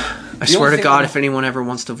 I swear to God, if anyone ever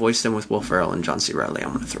wants to voice them with Will Ferrell and John C. Reilly,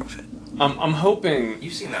 I'm going to throw a fit. I'm hoping...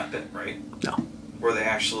 You've seen that bit, right? No. Where they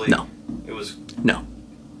actually... No. It was... No.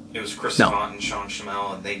 It was Chris No. Avant and Sean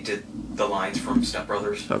Shamel, and they did the lines from Step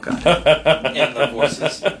Brothers. Oh, God. And the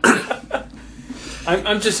voices.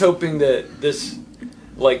 I'm just hoping that this...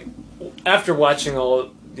 Like, after watching all,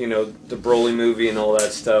 you know, the Broly movie and all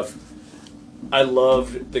that stuff, I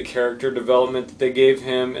loved the character development that they gave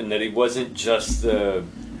him, and that he wasn't just the...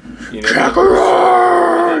 You know,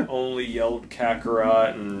 Kakarot! That only yelled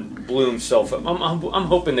Kakarot and blew himself up. I'm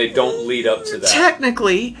hoping they don't lead up to that.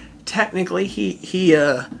 Technically, he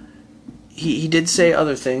did say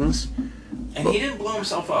other things. And he didn't blow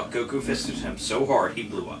himself up. Goku fisted him so hard he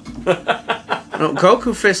blew up. No,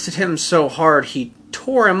 Goku fisted him so hard he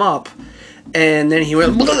tore him up, and then he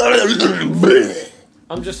went.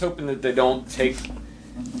 I'm just hoping that they don't take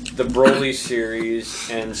the Broly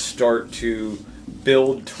series and start to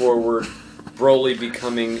build toward Broly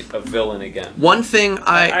becoming a villain again. One thing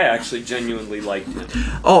I actually genuinely liked him.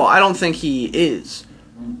 Oh, I don't think he is.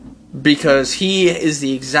 Because he is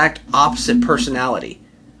the exact opposite personality.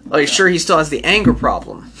 Like, sure, he still has the anger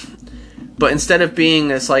problem. But instead of being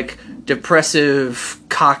this, like, depressive,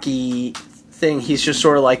 cocky thing, he's just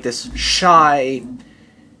sort of like this shy...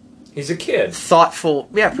 He's a kid. Thoughtful...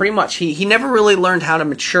 Yeah, pretty much. He never really learned how to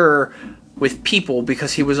mature with people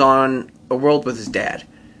because he was on a world with his dad.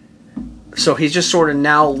 So he's just sort of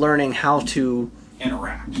now learning how to...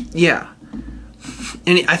 Interact. Yeah.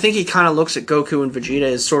 And I think he kind of looks at Goku and Vegeta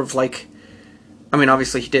as sort of like... I mean,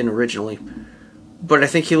 obviously he didn't originally. But I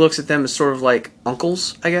think he looks at them as sort of like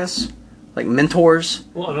uncles, I guess. Like mentors.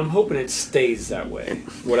 Well, and I'm hoping it stays that way.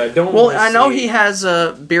 What I don't Well, I know he has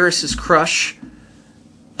Beerus's crush.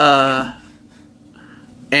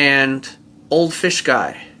 And Old Fish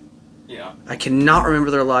Guy. Yeah. I cannot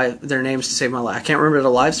remember their names to save my life. I can't remember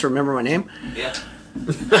their lives to remember my name. Yeah.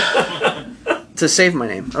 To save my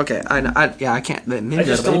name. Okay, I can't. I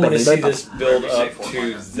just don't want to see this build up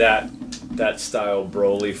to that style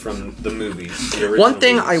Broly from the movies. The One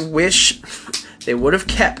thing movies. I wish they would have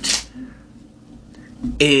kept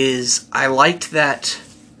is I liked that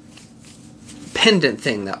pendant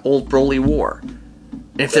thing that old Broly wore.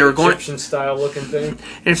 And if they were going Egyptian style looking thing.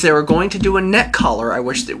 And if they were going to do a neck collar, I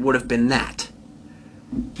wished it would have been that.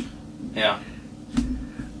 Yeah.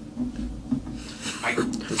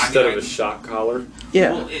 Instead of a shock collar.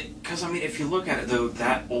 Yeah. Well, because I mean, if you look at it though,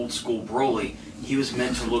 that old school Broly, he was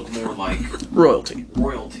meant to look more like royalty,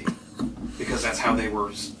 because that's how they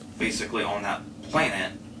were basically on that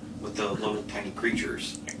planet with the little tiny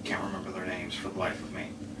creatures. I can't remember their names for the life of me.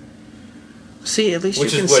 See, at least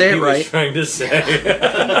Which you can is what say he it right. was trying to say.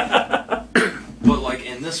 But like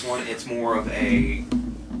in this one, it's more of a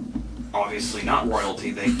obviously not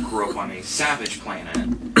royalty. They grew up on a savage planet.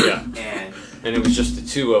 Yeah. And it was just the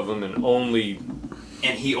two of them, and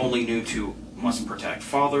he only knew to must protect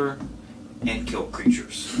father and kill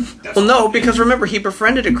creatures. That's Well, no, all he because did. remember, he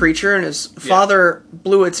befriended a creature, and his father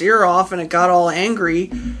blew its ear off, and it got all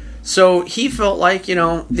angry. So he felt like, you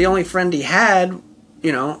know, the only friend he had,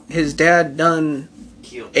 you know, his dad done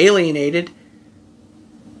alienated.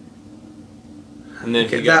 And then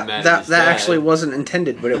Okay, he got mad at his that dad. actually wasn't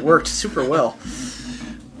intended, but it worked super well.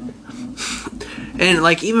 And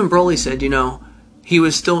like even Broly said, you know,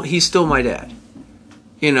 he's still my dad.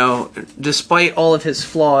 You know, despite all of his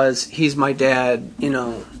flaws, he's my dad. You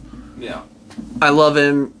know, Yeah. I love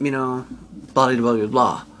him. You know, blah blah blah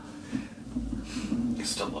blah. I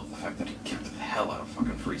still love the fact that he kicked the hell out of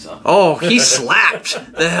fucking Frieza. Oh, he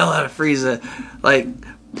slapped the hell out of Frieza, like.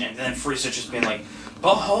 And then Frieza just being like,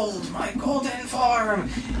 "Behold my golden form,"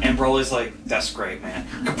 and Broly's like, "That's great, man."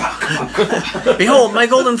 Kapow, kapow, kapow. Behold my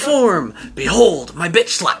golden form. Behold my bitch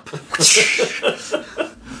slap.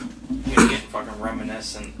 He's getting fucking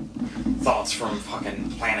reminiscent thoughts from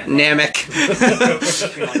fucking planet Namek.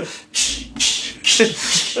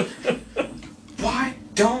 Why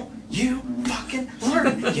don't you fucking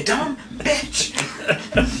learn, you dumb bitch?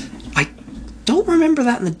 I don't remember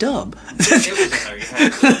that in the dub. It was in there. You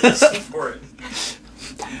had to listen for it.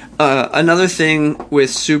 Another thing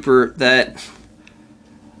with Super that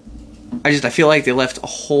I feel like they left a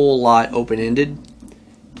whole lot open-ended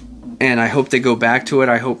and I hope they go back to it.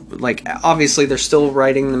 I hope, like, obviously they're still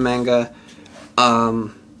writing the manga.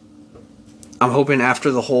 I'm hoping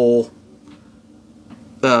after the whole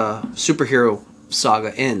superhero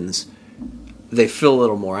saga ends, they feel a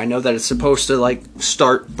little more. I know that it's supposed to, like,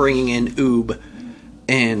 start bringing in Oob,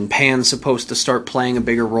 and Pan's supposed to start playing a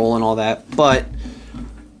bigger role and all that, but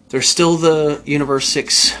there's still the Universe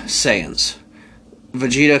 6 Saiyans.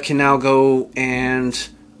 Vegeta can now go and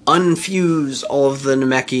unfuse all of the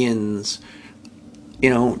Namekians. You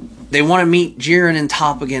know, they want to meet Jiren and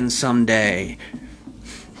Toph again someday.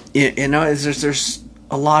 You know, there's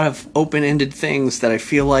a lot of open-ended things that I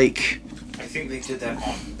feel like... I think they did that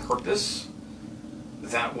on purpose.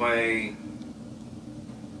 That way,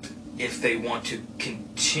 if they want to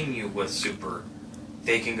continue with Super,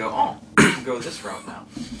 they can go, oh, we can go this route now.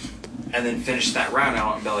 And then finish that route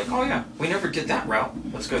out and be like, oh yeah, we never did that route.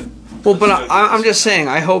 That's good. Well, but I'm just saying,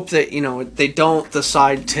 I hope that, you know, they don't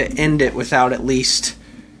decide to end it without at least,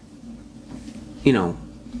 you know,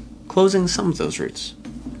 closing some of those routes.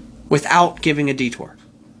 Without giving a detour.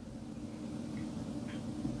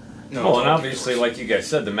 No, well, and obviously, like you guys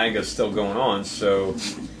said, the manga's still going on, so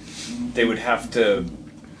they would have to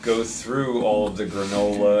go through all of the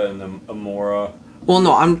granola and the Amora. Well,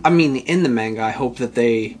 no, I mean, in the manga, I hope that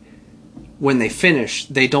they, when they finish,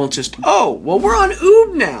 they don't just, oh, well, we're on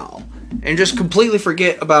Oob now, and just completely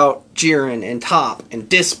forget about Jiren and Toph and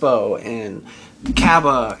Dispo and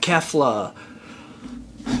Kaba, Kefla,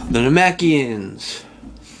 the Namekians.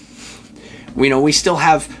 You know, we still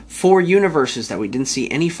have 4 universes that we didn't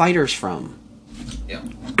see any fighters from. Yeah.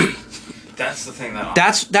 That's the thing that...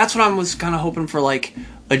 That's what I was kind of hoping for, like,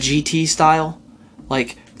 a GT style.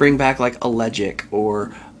 Like, bring back, like, a Legic,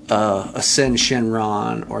 or a Sen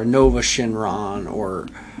Shenron, or a Nova Shenron, or,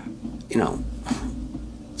 you know,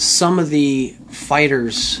 some of the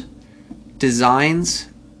fighters' designs,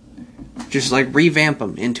 just, like, revamp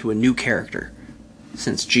them into a new character,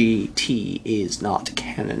 since GT is not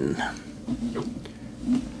canon. Nope.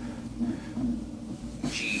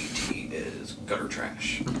 GT is gutter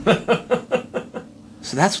trash.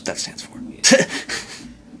 So that's what that stands for.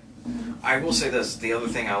 I will say this, the other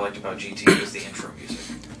thing I liked about GT was the intro music.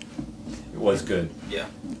 It was good. Yeah.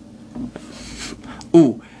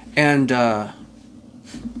 Ooh, and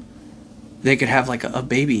they could have like a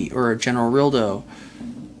baby, or a General Rildo,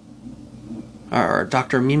 or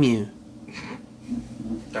Dr. Mew Mew.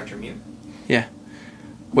 Dr. Mew? Yeah.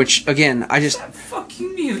 Which, again, I just...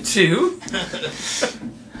 Fucking Mewtwo!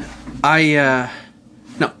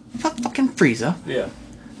 No, fucking Frieza. Yeah.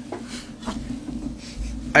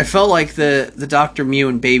 I felt like the Dr. Mew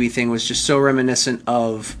and baby thing was just so reminiscent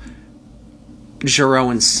of Zero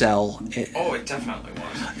and Cell. It definitely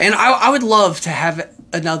was. And I would love to have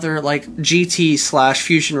another, like,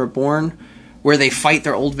 GT/Fusion Reborn, where they fight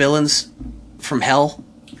their old villains from hell.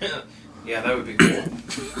 Yeah, that would be cool.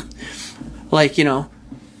 Like, you know,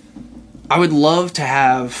 I would love to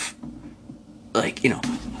have, like, you know,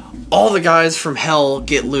 all the guys from hell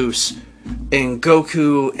get loose, and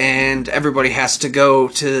Goku and everybody has to go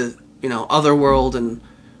to, you know, Otherworld and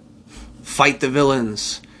fight the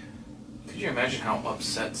villains. Could you imagine how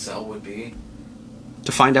upset Cell would be?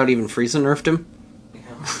 To find out even Frieza nerfed him? You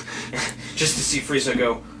know? Just to see Frieza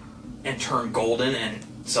go and turn golden, and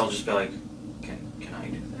Cell just be like, can I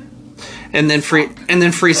do that? And then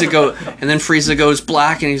Frieza goes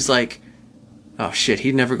black, and he's like, oh shit,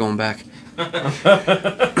 he's never going back.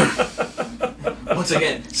 Once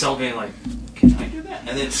again, Cell being like, can I do that?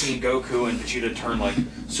 And then seeing Goku and Vegeta turn like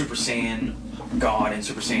Super Saiyan God and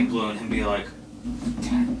Super Saiyan Blue, and him be like,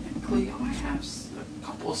 technically I have a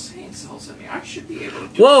couple of Saiyan cells in me. I should be able to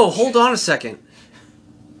do Whoa, that hold shit. on a second.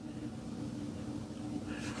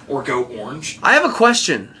 Or go orange. I have a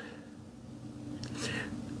question.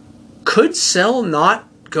 Could Cell not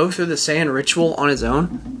go through the Saiyan ritual on his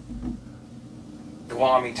own?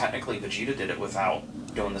 Well, I mean, technically Vegeta did it without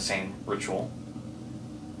doing the same ritual.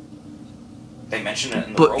 They mention it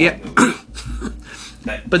in the Broly movie.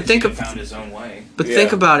 That But Vegeta found his own way. But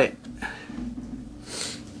think about it.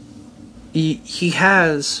 He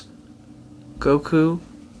has Goku,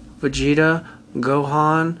 Vegeta,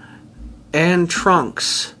 Gohan, and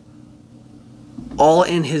Trunks all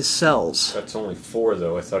in his cells. That's only 4,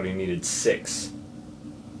 though. I thought he needed 6.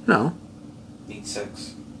 No. Need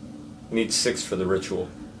 6. He needs 6 for the ritual.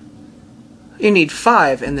 You need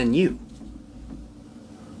 5 and then you.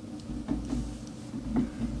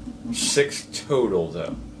 6 total,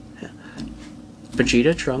 though.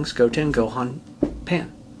 Vegeta, Trunks, Goten, Gohan,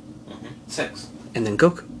 Pan. 6. And then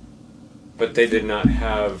Goku. But they did not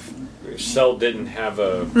have... Cell didn't have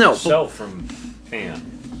a No, cell from Pan.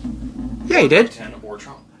 Yeah, he did. Or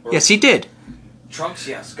Trump. Or Yes, he did. Trunks,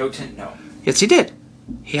 yes. Goten, no. Yes, he did.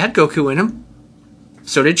 He had Goku in him.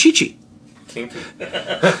 So did Chi-Chi. Kinky.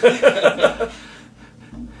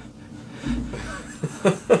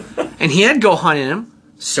 And he had Gohan in him.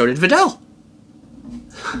 So did Videl.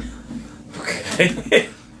 Okay.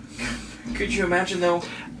 Could you imagine, though,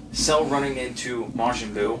 Cell running into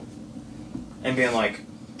Majin Buu and being like,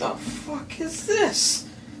 the fuck is this?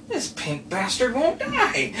 This pink bastard won't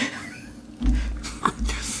die.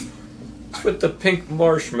 With the pink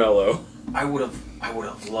marshmallow. I would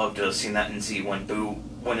have loved to have seen that in Z when Buu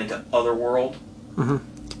went into Otherworld.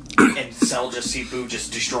 Mm-hmm. And Cell just see Buu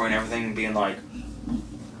just destroying everything and being like,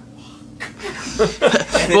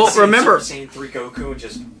 and Well, remember, seeing 3 Goku and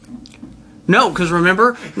just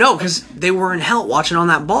because they were in hell watching on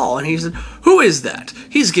that ball, and he said, "Who is that?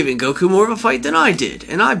 He's giving Goku more of a fight than I did,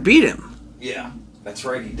 and I beat him." yeah, that's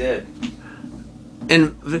right, he did.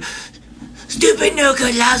 And stupid, no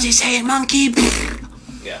good, lousy Saiyan monkey.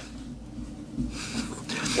 Yeah.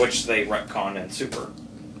 Which they retconned in Super.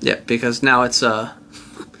 Yeah, because now it's they're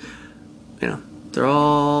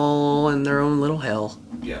all in their own little hell.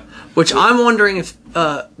 Yeah. Which I'm wondering if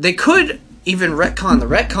they could even retcon the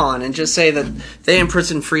retcon and just say that they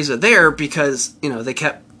imprisoned Frieza there because, they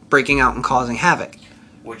kept breaking out and causing havoc.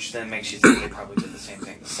 Which then makes you think they probably did the same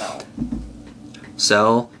thing to Cell.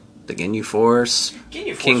 Cell, the Ginyu Force,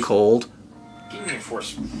 King Cold. Ginyu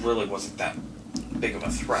Force really wasn't that big of a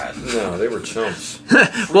threat. No, they were chumps.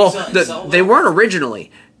 Well, Cell, they weren't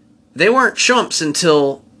originally. They weren't chumps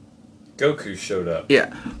until... Goku showed up.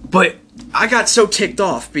 Yeah, but I got so ticked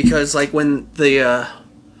off because, like, when the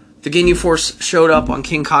Ginyu Force showed up on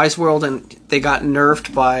King Kai's world and they got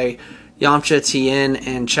nerfed by Yamcha, Tien,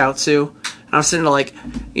 and Chaozu, and I was sitting there like,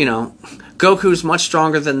 Goku's much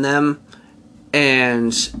stronger than them,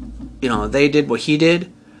 and, they did what he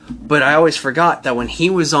did, but I always forgot that when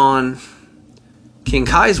he was on King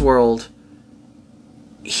Kai's world,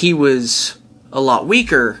 he was a lot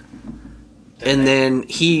weaker. And then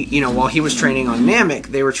he, while he was training on Namek,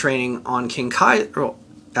 they were training on King Kai. Well,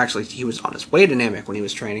 actually, he was on his way to Namek when he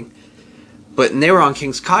was training. But they were on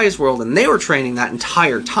King Kai's world, and they were training that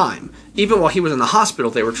entire time. Even while he was in the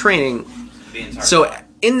hospital, they were training. The entire So time.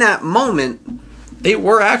 in that moment, they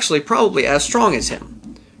were actually probably as strong as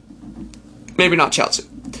him. Maybe not Chaozu.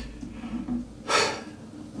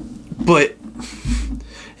 But,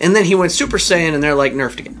 and then he went Super Saiyan, and they're like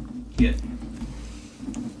nerfed again. Yeah.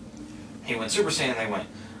 He went Super Saiyan and they went,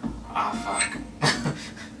 fuck.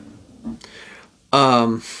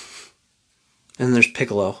 And there's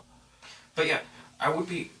Piccolo. But yeah, I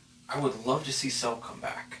would love to see Cell come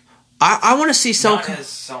back. I want to see Cell Not as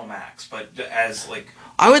Cell Max, but as, like...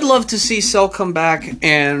 I would love to see Cell come back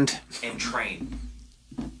and train.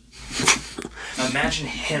 Imagine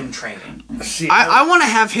him training. See, I want to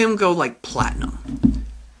have him go, like, platinum.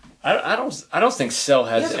 I don't think Cell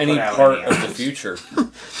has hasn't any put out part any of the hours. future.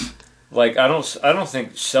 Like I don't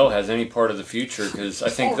think Cell has any part of the future because I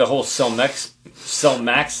think the whole Cell Max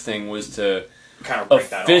thing was to Kind of break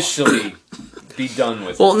that off. officially be done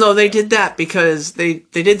with. Well, no, they did that because they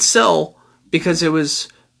did Cell because it was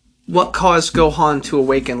what caused Gohan to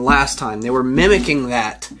awaken last time. They were mimicking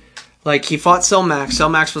that. Like, he fought Cell Max. Cell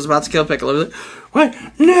Max was about to kill Piccolo. He was like, what?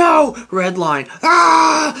 No! Red line.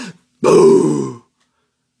 Ah! Boo!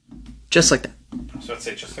 Just like that. So I'd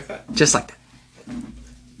say just like that. Just like that.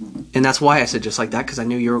 And that's why I said just like that, because I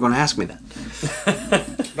knew you were going to ask me that.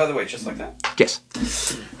 By the way, just like that? Yes.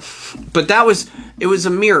 But it was a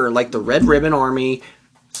mirror, like the Red Ribbon Army,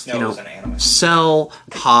 No, it was an anime. Cell,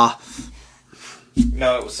 Ha.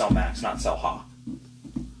 No, it was Cell Max, not Cell Ha.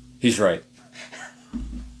 He's right.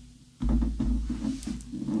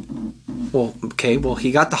 Well, okay,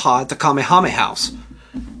 he got the Ha at the Kamehameha house.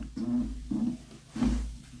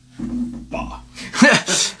 Bah.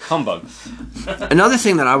 Humbug. Another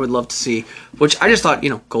thing that I would love to see, which I just thought,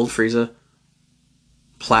 Gold Frieza,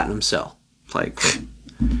 Platinum Cell. Like,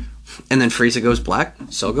 and then Frieza goes black,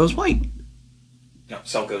 Cell goes white. No,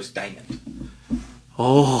 Cell goes diamond.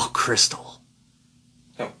 Oh, Crystal.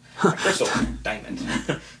 No, Crystal, diamond.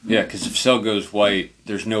 Yeah, because if Cell goes white,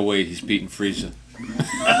 there's no way he's beating Frieza.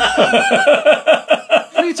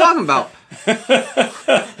 What are you talking about?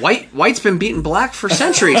 White's been beating black for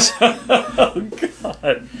centuries. Oh,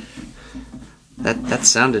 God. That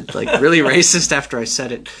sounded like really racist after I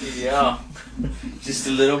said it. Yeah, just a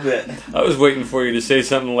little bit. I was waiting for you to say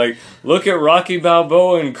something like, look at Rocky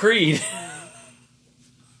Balboa and Creed.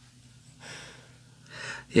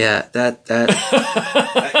 Yeah, that I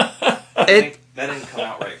think that didn't come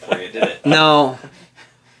out right for you, did it? No.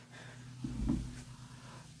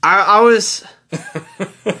 I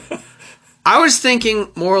I was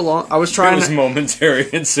thinking more along. I was It trying was to. momentary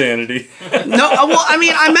insanity. No, well, I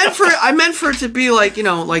mean, I meant for it to be like,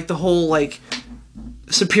 like the whole like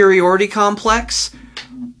superiority complex.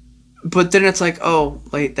 But then it's like, oh,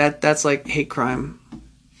 like that's like hate crime.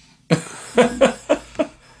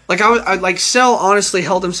 Like I like Cell honestly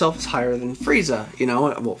held himself as higher than Frieza,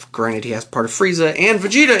 Well, granted, he has part of Frieza and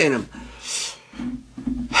Vegeta in him.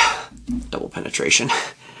 Double penetration.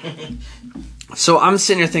 So I'm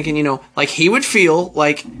sitting here thinking, like he would feel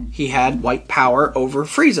like he had white power over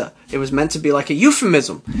Frieza. It was meant to be like a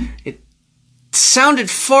euphemism. It sounded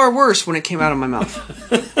far worse when it came out of my mouth.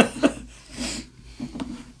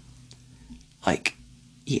 Like,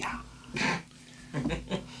 yeah.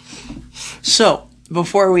 So,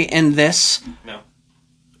 before we end this,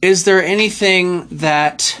 is there anything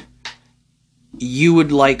that you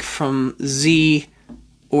would like from Z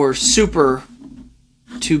or Super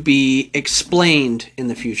to be explained in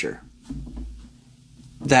the future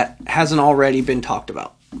that hasn't already been talked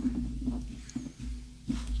about?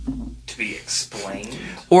 To be explained?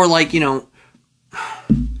 Or like,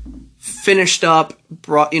 finished up,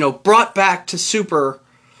 brought back to Super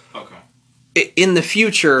in the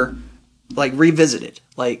future, like revisited.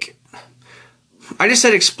 Like, I just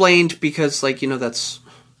said explained because, like, that's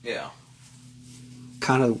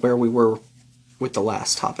kind of where we were with the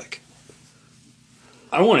last topic.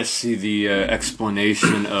 I want to see the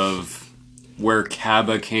explanation of where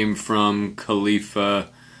Kaba came from, Khalifa,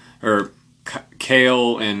 or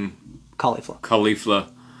Kale and Caulifla.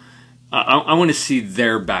 I want to see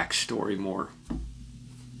their backstory more.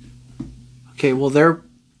 Okay, well,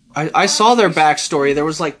 I saw their backstory. There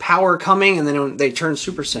was like power coming, and then they turned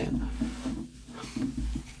Super Saiyan.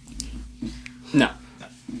 No.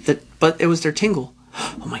 But it was their tingle.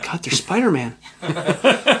 Oh my god, they're Spider-Man.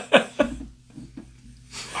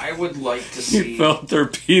 I would like to see... You felt their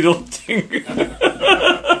pedal tingle.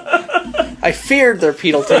 I feared their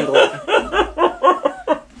pedal tingle.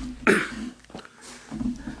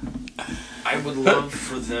 I would love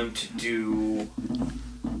for them to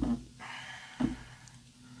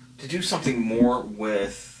do something more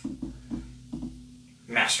with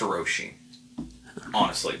Master Roshi,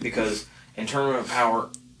 honestly, because in Tournament of Power,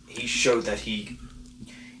 he showed that he,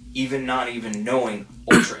 not even knowing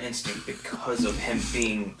Ultra Instinct, because of him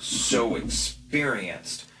being so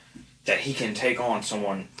experienced, that he can take on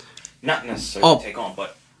someone, not necessarily take on,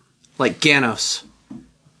 but... Like Ganos.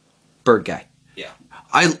 Bird guy. Yeah.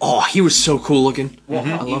 He was so cool looking. Well,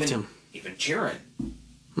 I loved him. Even Jiren.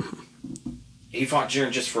 He fought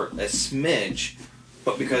Jiren just for a smidge,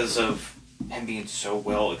 but because of him being so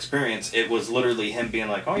well experienced, it was literally him being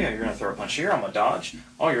like, oh yeah, you're going to throw a punch here, I'm going to dodge.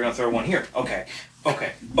 Oh, you're going to throw one here. Okay.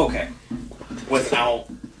 Without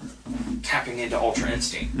tapping into Ultra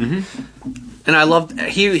Instinct. Mm-hmm. And I loved,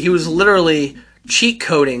 he was literally cheat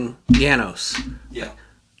coding Ganos. Yeah.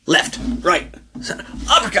 Left, right, center,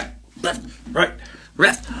 uppercut. Left, right,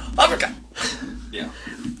 left, uppercut. Yeah.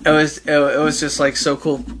 It was just like so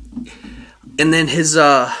cool. And then his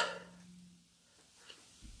I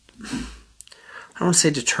don't want to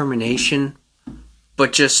say determination,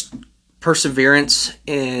 but just perseverance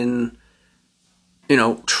in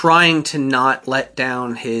trying to not let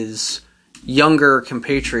down his younger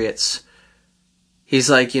compatriots. He's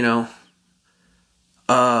like, what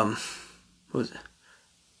was it?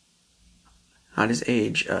 Not his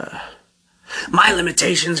age. My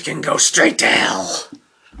limitations can go straight to hell.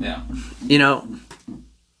 Yeah.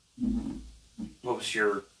 What was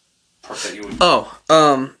your part that you would...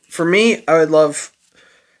 for me, I would love...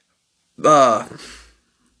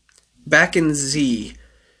 back in Z,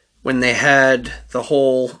 when they had the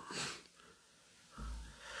whole...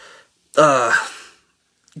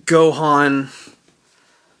 Gohan...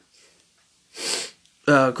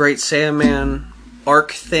 Great Saiyaman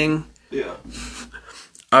arc thing. Yeah.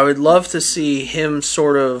 I would love to see him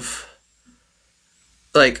sort of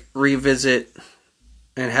like revisit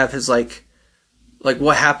and have his like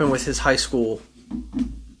what happened with his high school,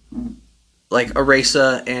 like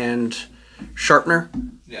Arisa and Sharpner.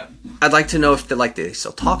 Yeah. I'd like to know if they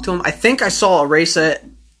still talk to him. I think I saw Arisa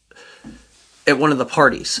at one of the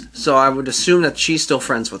parties, so I would assume that she's still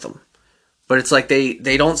friends with him. But it's like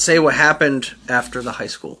they don't say what happened after the high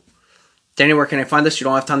school. Danny, where can I find this? You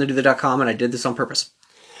don't have time to do the .com, and I did this on purpose.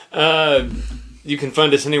 You can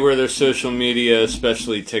find us anywhere there's social media,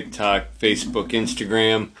 especially TikTok, Facebook,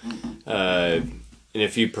 Instagram. And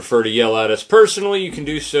if you prefer to yell at us personally, you can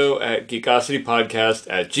do so at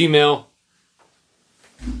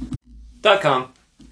geekositypodcast@gmail.com.